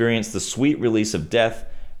will experience the sweet release of death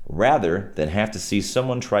rather than have to see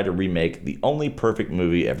someone try to remake the only perfect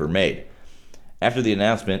movie ever made. After the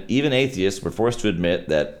announcement, even atheists were forced to admit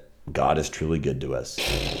that God is truly good to us.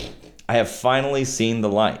 "I have finally seen the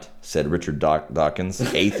light," said Richard Dawkins,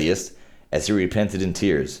 atheist, as he repented in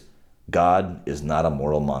tears. "God is not a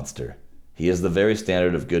moral monster. He is the very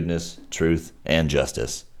standard of goodness, truth, and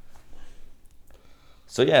justice."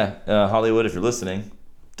 So yeah, Hollywood, if you're listening,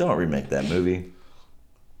 don't remake that movie.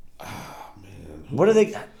 Oh, man. What are they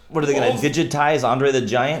going to digitize Andre the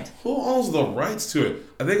Giant? Who owns the rights to it?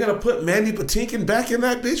 Are they going to put Mandy Patinkin back in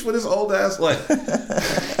that bitch with his old ass? Like,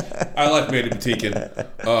 I like Mandy Patinkin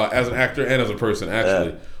as an actor and as a person,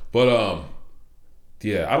 actually. But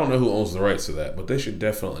yeah, I don't know who owns the rights to that, but they should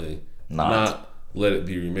definitely not let it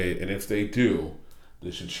be remade. And if they do, they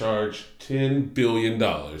should charge $10 billion.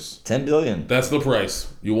 $10 billion. That's the price.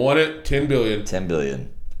 You want it? $10 billion. $10 billion.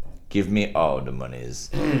 Give me all the monies.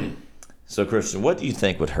 So, Christian, what do you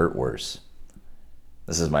think would hurt worse?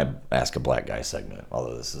 This is my Ask a Black Guy segment,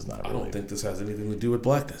 although this is not really. I don't think this has anything to do with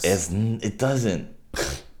blackness. It doesn't.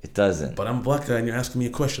 It doesn't. But I'm a black guy and you're asking me a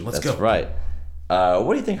question. Let's go. That's right.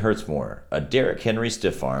 What do you think hurts more? A Derrick Henry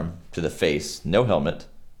stiff arm to the face, no helmet,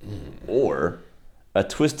 or a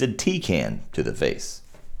twisted tea can to the face?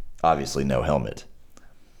 Obviously, no helmet.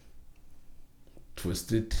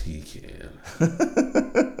 Twisted tea can.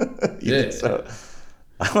 Yeah. So,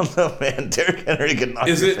 I don't know, man. Derrick Henry can knock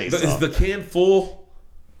your face off. Is the can full?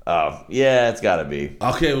 Oh, yeah, it's got to be.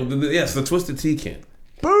 Okay, well, yes, the twisted tea can.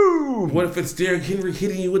 Boom! What if it's Derrick Henry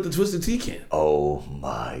hitting you with the twisted tea can? Oh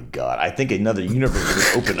my God! I think another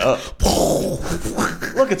universe would open up.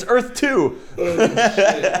 Look, it's Earth 2.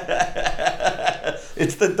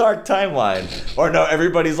 It's the dark timeline. Or no,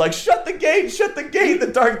 everybody's like, shut the gate, shut the gate. The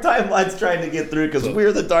dark timeline's trying to get through because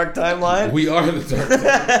we're the dark timeline. We are the dark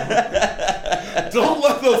timeline. Don't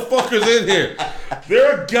let those fuckers in here.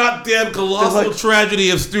 They're a goddamn colossal tragedy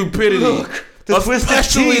of stupidity. Look, the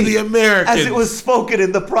especially twisted tea, the Americans. as it was spoken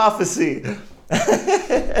in the prophecy.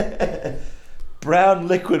 Brown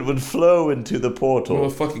liquid would flow into the portal. We're a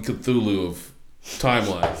fucking Cthulhu of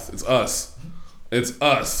timelines. It's us. It's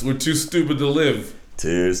us. We're too stupid to live.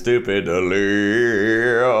 Too stupid to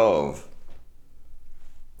live.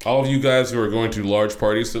 All of you guys who are going to large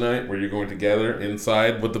parties tonight, where you're going to gather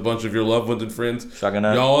inside with a bunch of your loved ones and friends,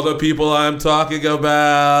 y'all the people I'm talking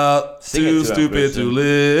about. Too stupid to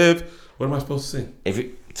live. What am I supposed to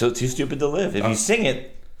sing? Too stupid to live. If you sing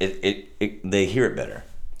it, they hear it better.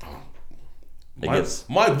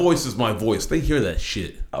 My voice is my voice. They hear that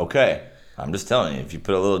shit. Okay. I'm just telling you, if you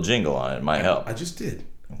put a little jingle on it, it might help. I just did.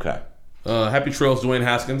 Okay. Happy Trails, Dwayne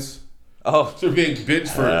Haskins. Oh. They're being bitched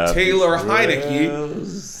for Taylor Heineke.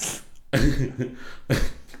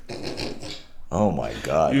 Oh my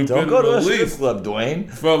God. Don't go to a strip club, Dwayne.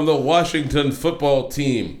 From the Washington football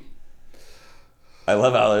team. I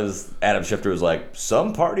love how Adam Schefter was like,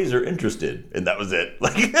 some parties are interested, and that was it.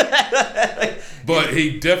 But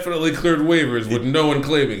he definitely cleared waivers with no one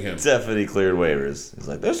claiming him. Definitely cleared waivers. He's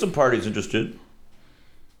like, there's some parties interested.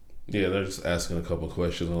 Yeah, they're just asking a couple of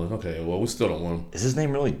questions. I'm like, okay, well, we still don't want him. Is his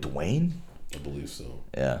name really Dwayne? I believe so.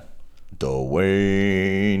 Yeah.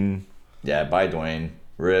 Dwayne. Yeah, bye, Dwayne.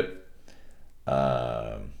 Rip. What's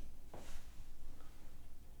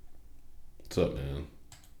up, man?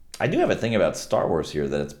 I do have a thing about Star Wars here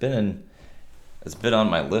that it's been on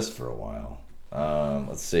my list for a while.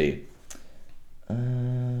 Let's see.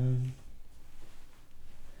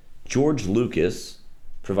 George Lucas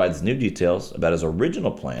provides new details about his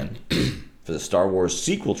original plan for the Star Wars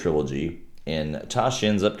sequel trilogy in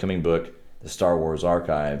Tashin's upcoming book, The Star Wars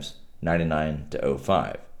Archives, 99 to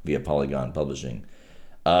 05, via Polygon Publishing.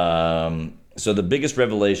 So the biggest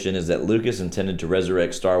revelation is that Lucas intended to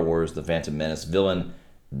resurrect Star Wars The Phantom Menace villain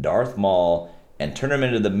Darth Maul and turn him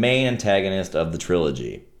into the main antagonist of the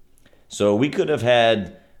trilogy. So we could have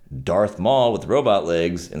had Darth Maul with robot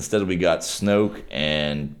legs. Instead, we got Snoke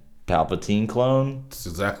and Palpatine clone. That's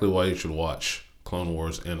exactly why you should watch Clone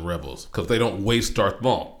Wars and Rebels, because they don't waste Darth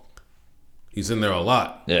Maul. He's in there a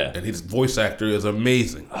lot. Yeah. And his voice actor is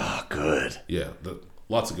amazing. Oh, good. Yeah.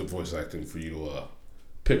 Lots of good voice acting for you to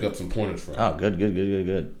pick up some pointers from. Oh,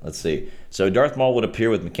 good. Let's see. So Darth Maul would appear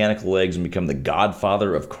with mechanical legs and become the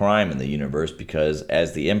godfather of crime in the universe because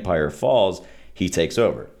as the Empire falls, he takes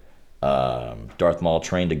over. Darth Maul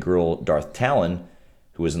trained a girl, Darth Talon,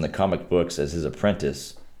 who was in the comic books as his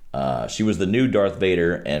apprentice. She was the new Darth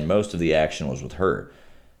Vader, and most of the action was with her.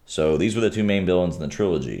 So these were the two main villains in the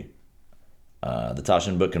trilogy. The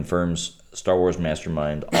Tashin book confirms Star Wars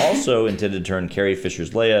Mastermind also intended to turn Carrie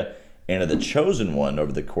Fisher's Leia into the chosen one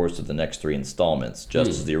over the course of the next 3 installments. Just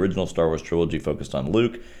as the original Star Wars trilogy focused on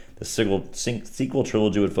Luke, the sequel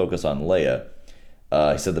trilogy would focus on Leia.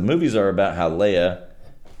 He said the movies are about how Leia,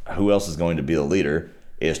 who else is going to be the leader,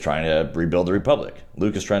 is trying to rebuild the Republic.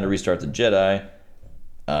 Luke is trying to restart the Jedi,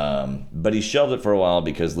 but he shelved it for a while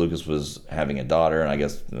because Lucas was having a daughter, and I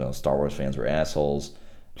guess Star Wars fans were assholes.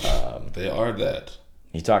 They are that.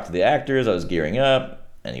 He talked to the actors. I was gearing up,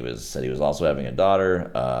 and said he was also having a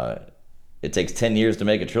daughter. It takes 10 years to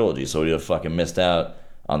make a trilogy, so he fucking missed out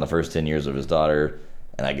on the first 10 years of his daughter.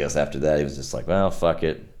 And I guess after that, he was just like, well, fuck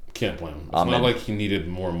it. Can't blame him. It's not like he needed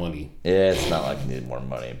more money. Yeah, it's not like he needed more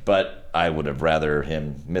money. But I would have rather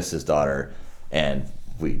him miss his daughter and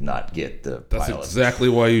we not get the That's pilot. exactly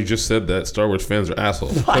why you just said that Star Wars fans are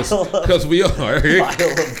assholes. Because we are.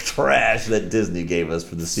 Pile of trash that Disney gave us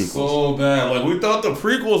for the sequels. So bad. Like, we thought the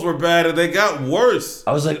prequels were bad and they got worse.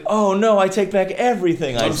 I was like, oh no, I take back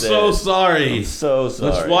everything I said. I'm so sorry. I'm so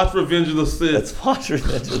sorry. Let's watch Revenge of the Sith. Let's watch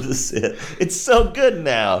Revenge of the Sith. It's so good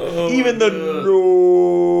now. Even the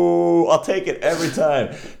no, I'll take it every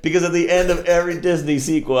time. Because at the end of every Disney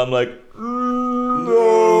sequel, I'm like,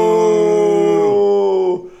 no.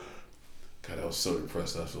 God, I was so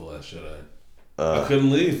depressed after The Last Jedi. I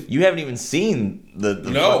couldn't leave. You haven't even seen the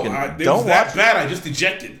no, fucking... it was that bad. I just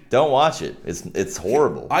ejected. Don't watch it. It's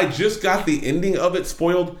horrible. I just got the ending of it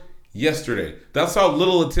spoiled yesterday. That's how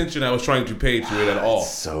little attention I was trying to pay to it at all.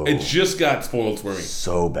 It just got spoiled for me.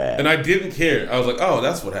 So bad. And I didn't care. I was like, oh,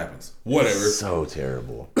 that's what happens. Whatever. So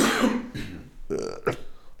terrible.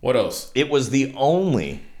 What else? It was the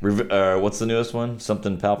only... what's the newest one?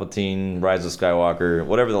 Something Palpatine, Rise of Skywalker,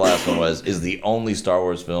 whatever the last one was, is the only Star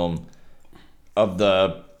Wars film of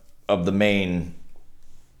the main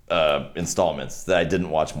installments that I didn't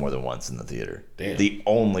watch more than once in the theater. Damn. The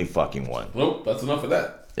only fucking one. Well, that's enough of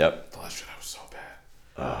that. Yep. The Last Jedi was so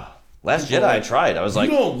bad. Last Jedi I tried. I was like...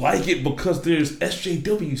 You don't like it because there's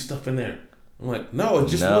SJW stuff in there. I'm like, no, it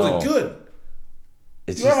just wasn't good.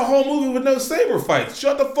 You have a whole movie with no saber fights.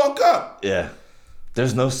 Shut the fuck up. Yeah.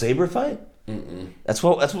 There's no saber fight? Mm-mm. That's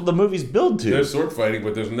what the movies build to. There's sword fighting,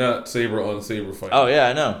 but there's not saber on saber fighting. Oh yeah,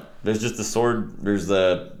 I know. There's just the sword. There's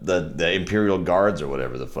the Imperial Guards or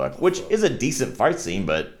whatever the fuck, which is a decent fight scene,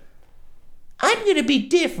 but I'm I'm gonna be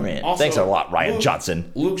different. Also, Thanks a lot, Ryan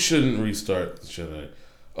Johnson. Luke shouldn't restart the Jedi.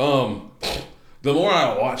 The more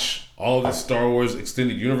I watch all of this Star Wars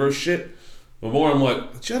extended universe shit, the more I'm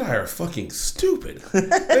like, the Jedi are fucking stupid.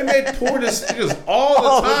 They make poor decisions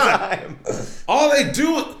all the time. All they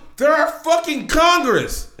do, they're our fucking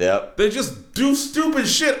Congress. Yep. They just do stupid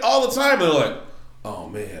shit all the time. And they're like, oh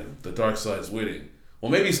man, the dark side's winning.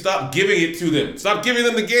 Well, maybe stop giving it to them. Stop giving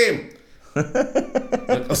them the game.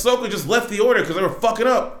 Like, Ahsoka just left the order because they were fucking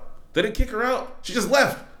up. They didn't kick her out. She just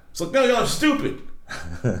left. It's like, no, y'all are stupid.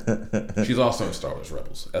 She's also in Star Wars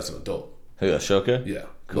Rebels as an adult. Who, Ashoka? Yeah.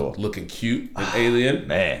 Cool. Looking cute and alien.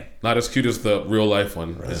 Man. Not as cute as the real life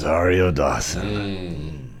one. Rosario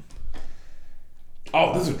Dawson.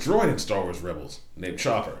 Oh, there's a droid in Star Wars Rebels named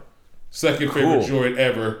Chopper. Second favorite droid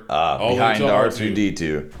ever. Behind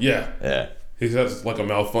R2-D2. Yeah. Yeah. He has like a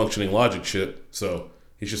malfunctioning logic chip, so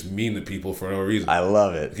he's just mean to people for no reason. I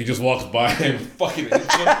love it. He just walks by and fucking hits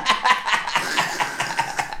them.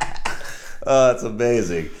 Oh, that's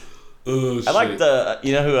amazing. Oh, shit. I like the,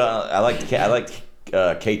 you know who, I liked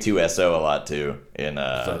K2SO a lot too in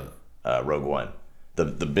Rogue One. The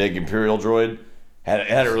big Imperial droid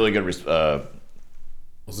had a really good. Was it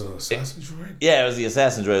an assassin droid? Yeah, it was the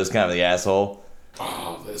assassin droid. It was kind of the asshole.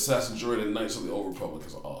 Oh, the assassin droid in Knights of the Old Republic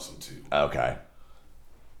is awesome too. Okay.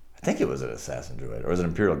 I think it was an assassin droid, or was it an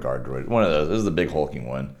Imperial Guard droid? One of those. This is the big hulking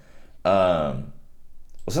one. Well,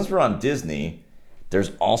 since we're on Disney,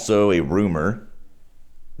 there's also a rumor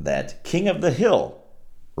that King of the Hill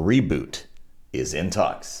reboot is in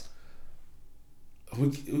talks.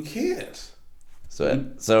 We can't.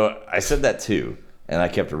 So I said that too, and I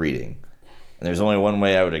kept reading. And there's only one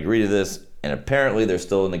way I would agree to this, and apparently they're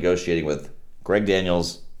still negotiating with Greg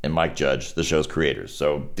Daniels and Mike Judge, the show's creators.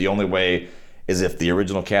 So the only way is if the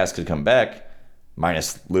original cast could come back,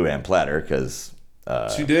 minus Luann Platter, because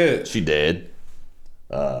she did.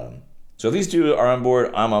 So if these two are on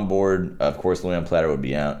board, I'm on board. Of course, Luann Platter would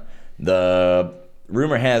be out. The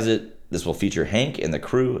rumor has it this will feature Hank and the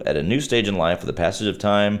crew at a new stage in life with the passage of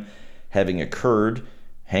time having occurred.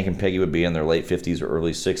 Hank and Peggy would be in their late 50s or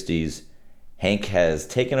early 60s. Hank has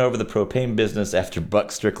taken over the propane business after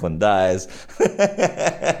Buck Strickland dies.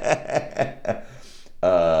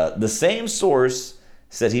 The same source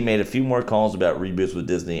said he made a few more calls about reboots with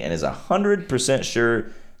Disney and is 100%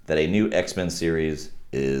 sure that a new X-Men series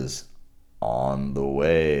is on the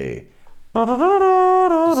way.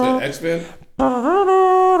 You said X-Men?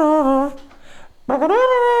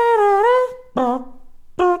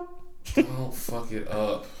 Don't fuck it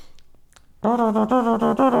up. I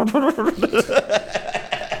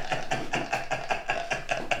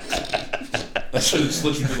should have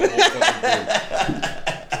slipped you through the whole fucking thing.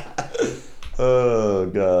 Oh,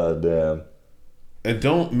 god damn. And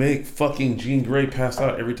don't make fucking Jean Grey pass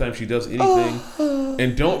out every time she does anything.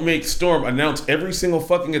 And don't make Storm announce every single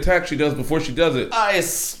fucking attack she does before she does it.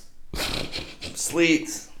 Ice.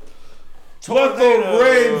 Sleet. Let the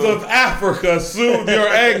rains of Africa soothe your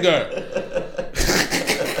anger.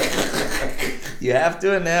 You have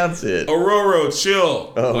to announce it. Aurora,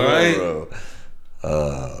 chill. Aurora.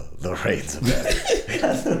 The rains of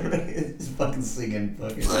Africa. He's fucking singing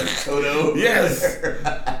fucking like Toto. Yes.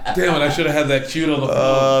 Damn it, I should have had that cute on the phone.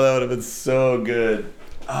 Oh, that would have been so good.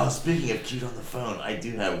 Oh, speaking of cute on the phone, I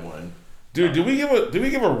do have one. Dude, did we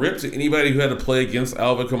give a rip to anybody who had to play against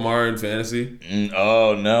Alvin Kamara in fantasy?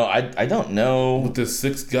 Oh no, I don't know. With the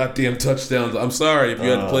 6 goddamn touchdowns. I'm sorry if you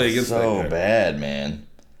had to play against that guy. So bad, man.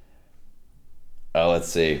 Oh, let's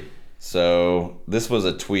see. So this was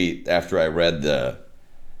a tweet after I read the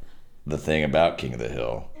thing about King of the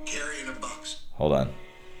Hill. Carrying a box. Hold on.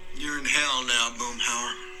 You're in hell now,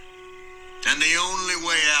 Boomhauer. And the only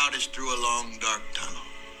way out is through a long, dark tunnel.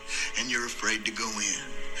 And you're afraid to go in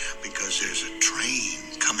because there's a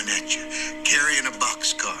train coming at you, carrying a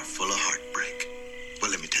boxcar full of heartbreak.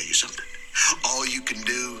 Well, let me tell you something. All you can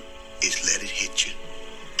do is let it hit you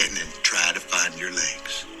and then try to find your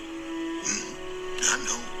legs. I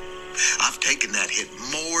know. I've taken that hit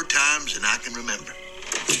more times than I can remember.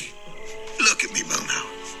 Look at me,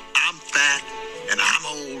 Boomhauer. I'm fat and I'm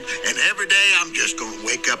old, and every day I'm just gonna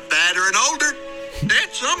wake up fatter and older. Then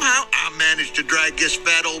somehow I managed to drag this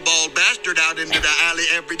fat old bald bastard out into the alley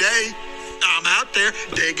every day. I'm out there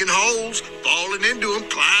digging holes, falling into them,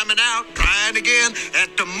 climbing out, trying again,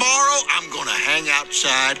 and tomorrow I'm gonna hang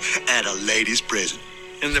outside at a ladies' prison.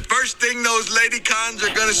 And the first thing those lady cons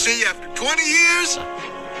are gonna see after 20 years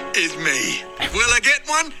is me. Will I get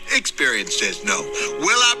one? Experience says no.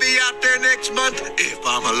 Will I be out there next month? If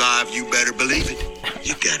I'm alive, you better believe it.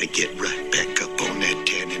 You gotta get right back up on that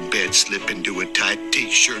tanning bed slip into a tight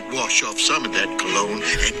t-shirt, wash off some of that cologne,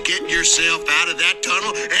 and get yourself out of that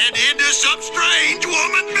tunnel and into some strange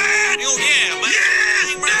woman bed. Oh, yeah, man.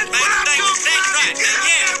 Yes, that's what I'm talking about.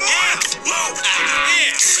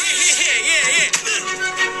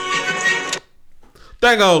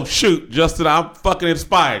 Dang, oh, shoot, Justin, I'm fucking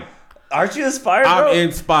inspired. Aren't you inspired, I'm bro?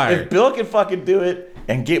 inspired. If Bill can fucking do it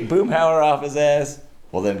and get Boomhauer off his ass,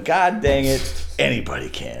 well then, god dang it, anybody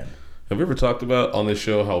can. Have we ever talked about on this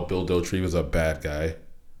show how Bill Dauterive is a bad guy?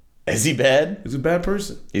 Is he bad? He's a bad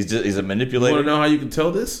person. He's a You manipulator. want to know how you can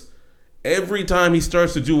tell this? Every time he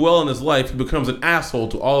starts to do well in his life, he becomes an asshole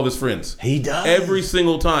to all of his friends. He does. Every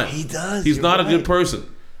single time. He does. He's You're not right. a good person.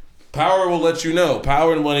 Power will let you know.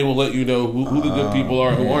 Power and money will let you know who the good people are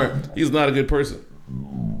and who aren't. He's not a good person.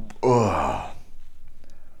 Ugh.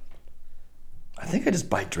 I think I just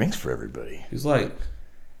buy drinks for everybody. He's like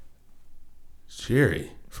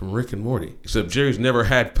Jerry from Rick and Morty. Except Jerry's never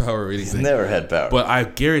had power or anything. He's never had power. But I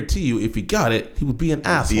guarantee you, if he got it, he would be an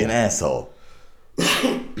asshole. Be an asshole.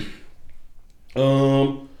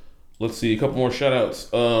 Let's see, a couple more shout outs.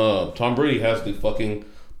 Tom Brady has the fucking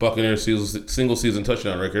Buccaneers single season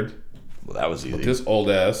touchdown record. Well, that was easy. With his old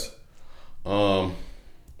ass.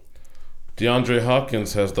 DeAndre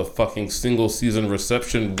Hopkins has the fucking single season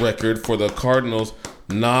reception record for the Cardinals,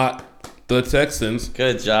 not the Texans.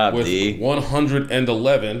 Good job, with D.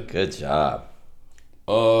 111. Good job.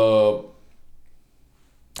 What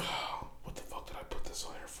the fuck did I put this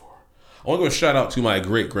on here for? I want to give a shout out to my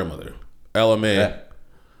great grandmother, Ella May. Yeah.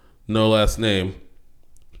 No last name.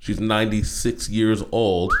 She's 96 years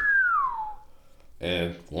old.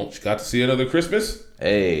 And, well, she got to see another Christmas.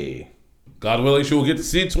 Hey. God willing, she will get to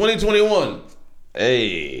see 2021.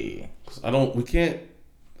 Hey. We can't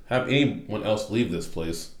have anyone else leave this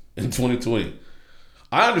place in 2020.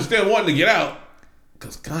 I understand wanting to get out,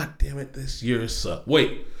 because god damn it, this year sucked.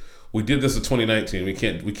 Wait, we did this in 2019.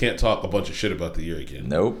 We can't talk a bunch of shit about the year again.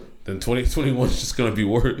 Nope. Then 2021 is just gonna be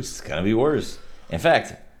worse. It's gonna be worse. In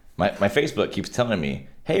fact, my Facebook keeps telling me,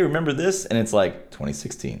 hey, remember this? And it's like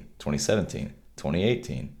 2016, 2017,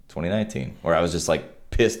 2018, 2019, where I was just like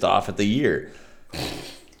pissed off at the year.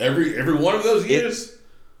 Every one of those years.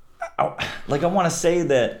 I want to say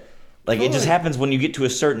that, it just happens when you get to a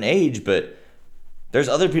certain age, but there's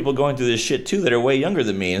other people going through this shit too that are way younger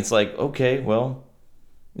than me. And it's like, okay, well,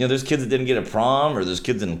 there's kids that didn't get a prom, or there's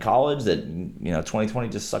kids in college that, 2020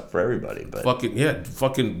 just sucked for everybody. But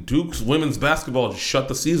fucking Duke's women's basketball just shut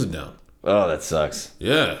the season down. Oh, that sucks.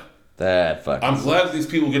 Yeah. That fucking I'm sucks. glad that these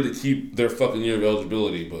people get to keep their fucking year of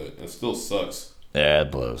eligibility, but it still sucks. Yeah,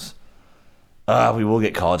 it blows. We will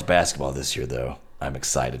get college basketball this year, though. I'm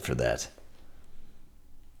excited for that.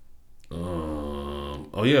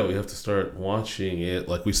 Oh yeah, we have to start watching it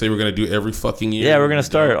like we say we're gonna do every fucking year. Yeah, we're gonna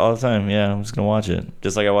start all the time. Yeah, I'm just gonna watch it,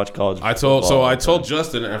 just like I watch college. I told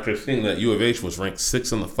Justin after seeing that U of H was ranked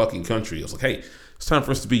 6th in the fucking country. I was like, hey, it's time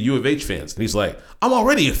for us to be U of H fans. And he's like, I'm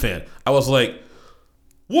already a fan. I was like,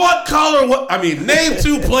 what color? What? I mean, name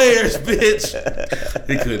 2 players, bitch.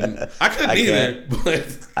 He couldn't. I couldn't either. But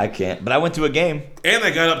I can't. But I went to a game. And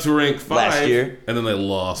they got up to rank 5 last year, and then they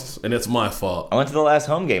lost, and it's my fault. I went to the last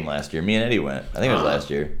home game last year. Me and Eddie went. I think it was last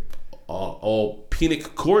year. All Phoenix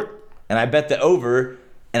Court. And I bet the over,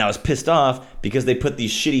 and I was pissed off because they put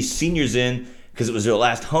these shitty seniors in because it was their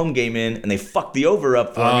last home game in, and they fucked the over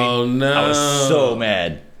up for me. Oh no! I was so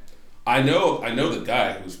mad. I know the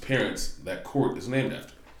guy whose parents that court is named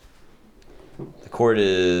after. The court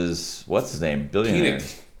is, what's his name? Billionaire.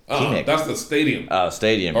 Phoenix. That's the stadium. Oh,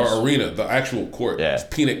 stadium. Or arena, the actual court. Yeah. It's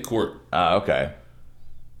Phoenix Court. Oh, okay.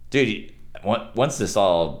 Dude, once this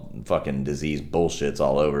all fucking disease bullshit's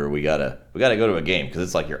all over, we gotta go to a game, because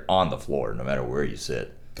it's like you're on the floor no matter where you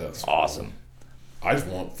sit. That's awesome. I just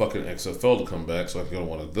want fucking XFL to come back so I can go to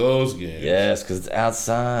one of those games. Yes, because it's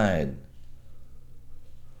outside.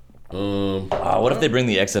 What if they bring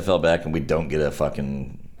the XFL back and we don't get a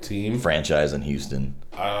fucking team franchise in Houston?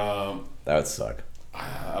 That would suck.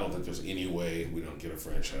 I don't think there's any way we don't get a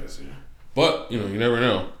franchise here. But, you never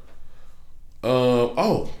know.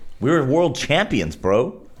 We were world champions,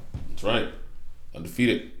 bro. That's right.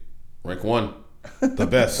 Undefeated. Rank 1. The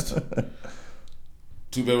best.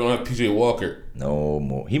 Too bad we don't have PJ Walker. No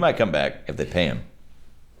more. He might come back if they pay him.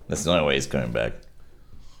 That's the only way he's coming back.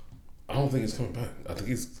 I don't think he's coming back. I think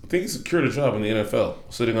he secured a job in the NFL,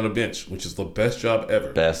 sitting on a bench, which is the best job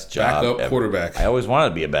ever. Best job Backup ever. quarterback. I always wanted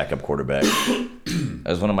to be a backup quarterback. That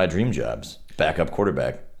was one of my dream jobs. Backup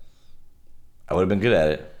quarterback. I would have been good at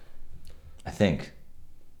it. I think.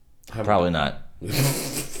 Probably not.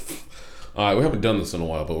 All right, we haven't done this in a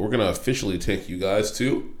while, but we're going to officially take you guys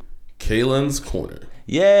to Kaylan's Corner.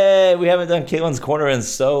 Yay! We haven't done Kaylan's Corner in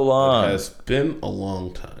so long. It has been a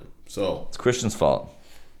long time. So it's Christian's fault.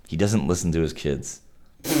 He doesn't listen to his kids.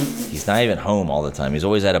 He's not even home all the time. He's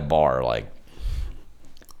always at a bar. Like,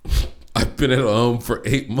 I've been at home for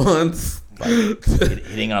 8 months. Like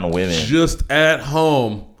hitting on women. Just at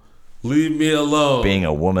home. Leave me alone. Being a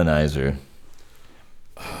womanizer.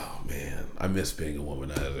 Oh, man. I miss being a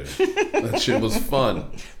womanizer. That shit was fun.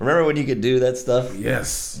 Remember when you could do that stuff?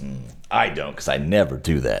 Yes. I don't, because I never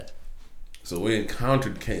do that. So we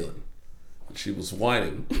encountered Kaylan. And she was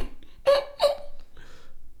whining. And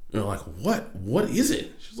we're like, what? What is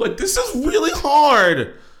it? She's like, this is really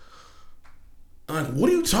hard. I'm like, what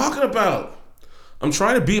are you talking about? I'm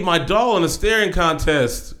trying to beat my doll in a staring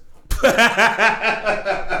contest.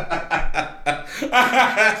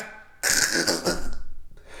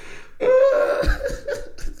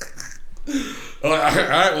 All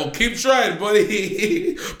right, well, keep trying,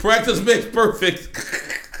 buddy. Practice makes perfect.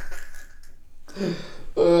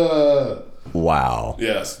 Wow.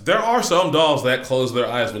 Yes, there are some dolls that close their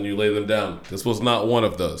eyes when you lay them down. This was not one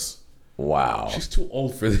of those. Wow. She's too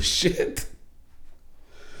old for this shit.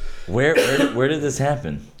 Where did this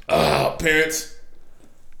happen? Parents.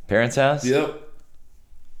 Parents' house? Yep.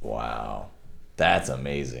 Wow. That's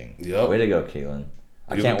amazing. Yep. Way to go, Kaylan.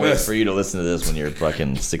 I You're can't the wait best. for you to listen to this when you're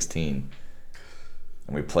fucking 16.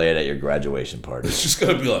 And we play it at your graduation party. It's just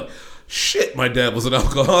gonna be like, shit, my dad was an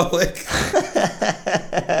alcoholic.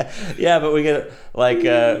 Yeah, but we could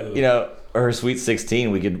her Sweet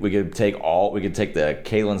 16. We could take the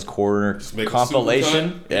Kaylan's Corner make a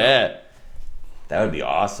compilation. supercut? Yeah, that would be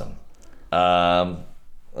awesome.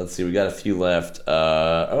 Let's see, we got a few left.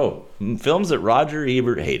 Films that Roger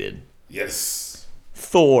Ebert hated. Yes.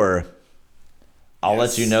 Thor. I'll Yes.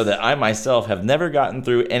 let you know that I myself have never gotten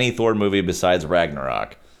through any Thor movie besides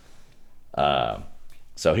Ragnarok.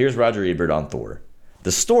 So here's Roger Ebert on Thor.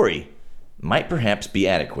 The story might perhaps be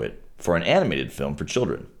adequate for an animated film for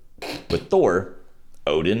children. With Thor,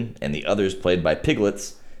 Odin, and the others played by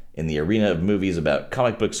piglets in the arena of movies about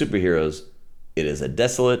comic book superheroes, it is a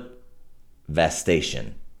desolate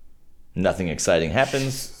vastation. Nothing exciting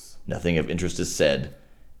happens, nothing of interest is said,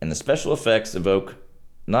 and the special effects evoke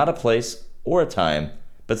not a place or a time,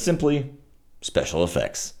 but simply special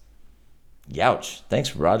effects. Youch.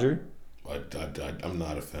 Thanks, Roger. I'm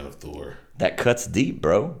not a fan of Thor. That cuts deep,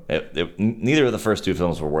 bro. Neither of the first two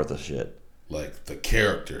films were worth a shit. Like, the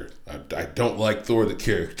character. I don't like Thor the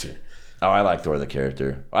character. Oh, I like Thor the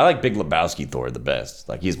character. I like Big Lebowski Thor the best.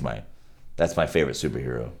 Like, that's my favorite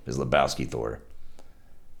superhero, is Lebowski Thor.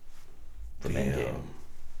 From Endgame.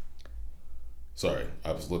 Sorry,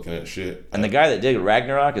 I was looking at shit. And the guy that did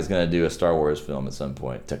Ragnarok is going to do a Star Wars film at some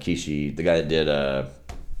point. Takeshi, the guy that did...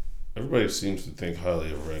 Everybody seems to think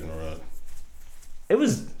highly of Ragnarok. It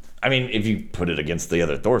was... I mean, if you put it against the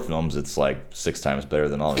other Thor films, it's like 6 times better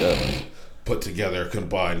than all the other ones. Put together,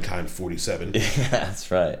 combined, times 47. Yeah, that's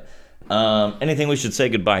right. Anything we should say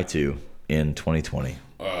goodbye to in 2020?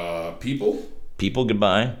 People? People,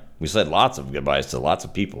 goodbye. We said lots of goodbyes to lots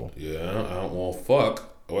of people. Yeah, well,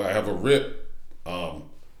 fuck. Well, I have a rip. Well,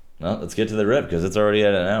 let's get to the rip, because it's already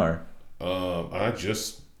at an hour.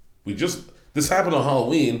 This happened on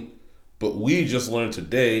Halloween, but we just learned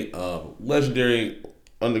today, legendary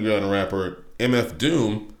underground rapper MF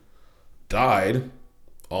Doom died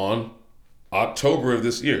on October of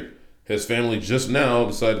this year. His family just now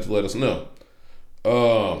decided to let us know.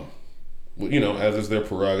 As is their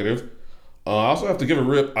prerogative. I also have to give a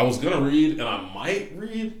rip. I was going to read, and I might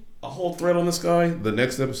read a whole thread on this guy the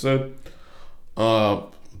next episode.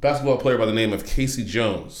 Basketball player by the name of Casey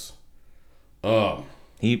Jones.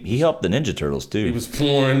 He helped the Ninja Turtles, too. He was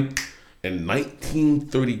born in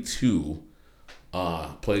 1932.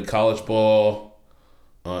 Played college ball.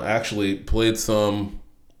 Actually played some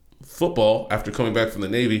football after coming back from the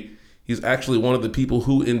Navy. He's actually one of the people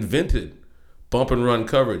who invented bump and run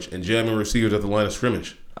coverage and jamming receivers at the line of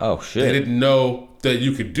scrimmage. Oh, shit. They didn't know that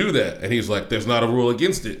you could do that. And he's like, there's not a rule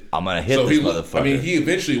against it. I'm going to hit this motherfucker. He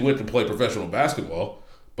eventually went to play professional basketball,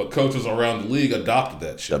 but coaches around the league adopted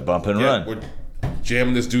that shit. The bump and run. We're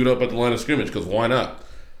jamming this dude up at the line of scrimmage, because why not?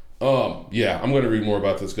 I'm going to read more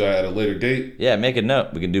about this guy at a later date. Yeah, make a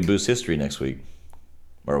note. We can do Boost History next week.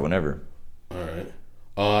 Or whenever. All right.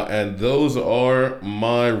 And those are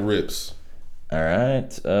my rips. All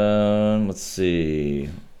right. Let's see.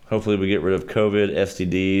 Hopefully we get rid of COVID,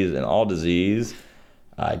 STDs, and all disease.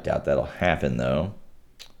 I doubt that'll happen, though.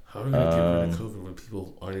 How are we going to get rid of COVID when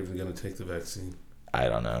people aren't even going to take the vaccine? I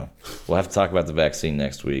don't know. We'll have to talk about the vaccine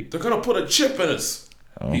next week. They're going to put a chip in us.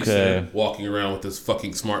 Okay. He said, walking around with this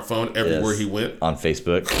fucking smartphone everywhere he went. On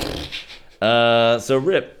Facebook. So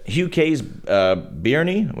Rip, Hugh Case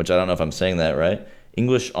Byrne, which I don't know if I'm saying that right,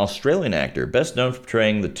 English-Australian actor, best known for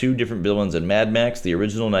portraying the two different villains in Mad Max, the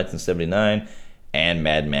original 1979, and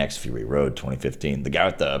Mad Max Fury Road 2015. The guy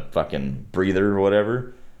with the fucking breather or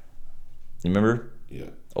whatever. You remember? Yeah.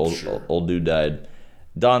 Old dude died.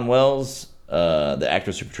 Dawn Wells, the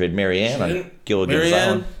actress who portrayed Marianne on Gilligan's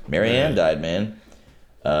Island. Marianne died, man.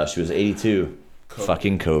 She was 82.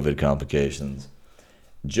 Fucking COVID complications.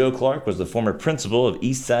 Joe Clark was the former principal of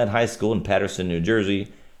Eastside High School in Paterson, New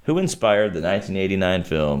Jersey, who inspired the 1989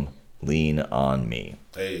 film Lean on Me.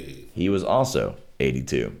 Hey. He was also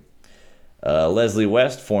 82. Leslie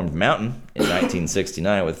West formed Mountain in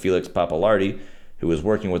 1969 with Felix Pappalardi, who was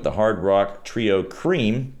working with the hard rock trio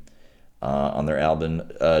Cream on their album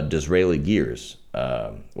Disraeli Gears.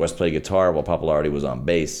 West played guitar while Pappalardi was on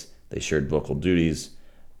bass. They shared vocal duties.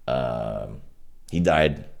 He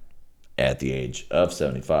died at the age of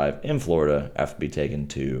 75 in Florida after being taken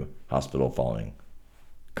to hospital following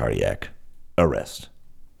cardiac arrest.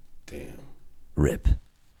 Damn. RIP.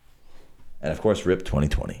 And of course, RIP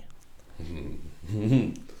 2020.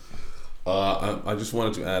 I just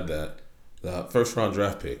wanted to add that the first round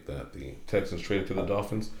draft pick that the Texans traded to the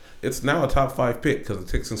Dolphins, it's now a top 5 pick because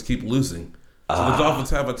the Texans keep losing. So the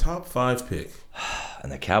Dolphins have a top 5 pick.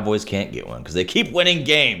 And the Cowboys can't get one because they keep winning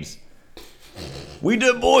games. We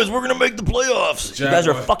did, boys. We're going to make the playoffs. You guys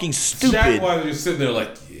are fucking stupid. Jaguars are just sitting there like,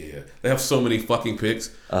 yeah. They have so many fucking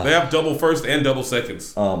picks. They have double first and double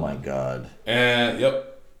seconds. Oh, my God. And,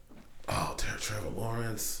 yep. Oh, Trevor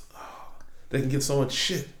Lawrence. Oh, they can get so much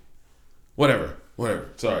shit. Whatever.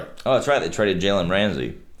 Sorry. Oh, that's right. They traded Jalen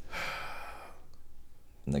Ramsey.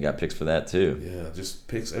 And they got picks for that, too. Yeah, just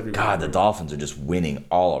picks everywhere. God, the Dolphins are just winning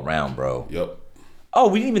all around, bro. Yep. Oh,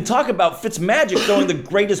 we didn't even talk about Fitzmagic throwing the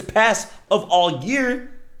greatest pass of all year.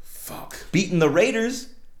 Fuck. Beating the Raiders.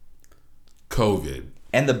 COVID.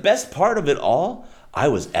 And the best part of it all, I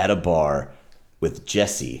was at a bar with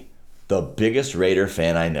Jesse, the biggest Raider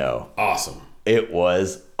fan I know. Awesome. It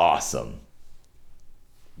was awesome.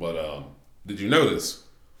 But did you notice?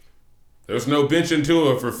 There's no benching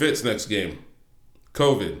Tua for Fitz next game.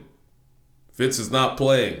 COVID. Fitz is not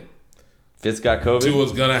playing. Fitz got COVID?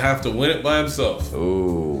 Tua's gonna have to win it by himself.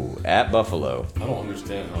 Ooh, at Buffalo. I don't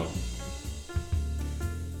understand how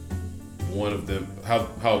one of them,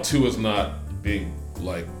 how Tua's not being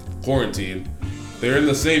like quarantined. They're in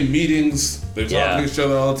the same meetings. They're talking to each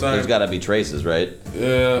other all the time. There's got to be traces, right?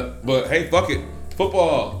 Yeah, but hey, fuck it.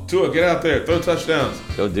 Football. Tua, get out there. Throw touchdowns.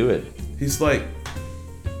 Go do it. He's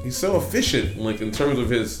so efficient, like in terms of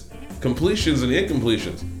his completions and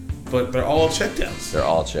incompletions. But they're all checkdowns. They're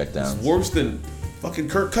all checkdowns. It's worse than fucking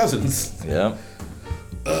Kirk Cousins. Yeah.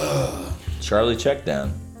 Charlie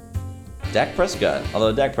checkdown. Dak Prescott.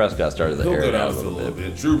 Although Dak Prescott started the air out a little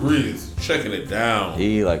bit. Drew Brees checking it down.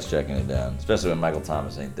 He likes checking it down, especially when Michael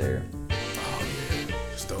Thomas ain't there. Oh yeah,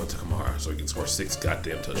 just throw it to Kamara so he can score 6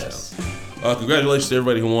 goddamn touchdowns. Yes. Congratulations to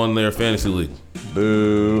everybody who won their fantasy league.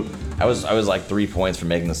 Boo! I was like 3 points from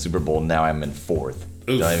making the Super Bowl. Now I'm in 4th.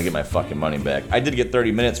 Oof. Don't even get my fucking money back. I did get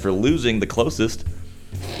 30 minutes for losing the closest.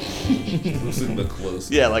 Losing the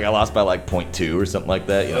closest. Yeah, like I lost by like 0.2 or something like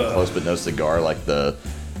that. You know, close but no cigar, like the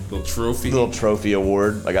little trophy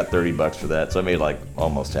award. I got $30 for that, so I made like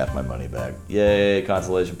almost half my money back. Yay,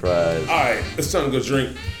 consolation prize. All right, it's time to go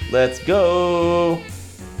drink. Let's go.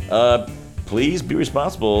 Please be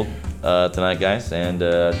responsible tonight, guys, and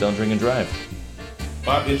don't drink and drive.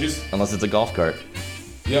 5 inches. Unless it's a golf cart.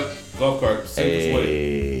 Yep, golf cart. Safest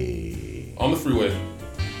way. On the freeway.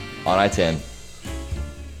 On I-10.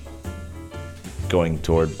 Going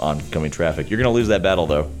toward oncoming traffic. You're going to lose that battle,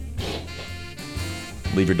 though.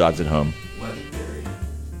 Leave your dogs at home.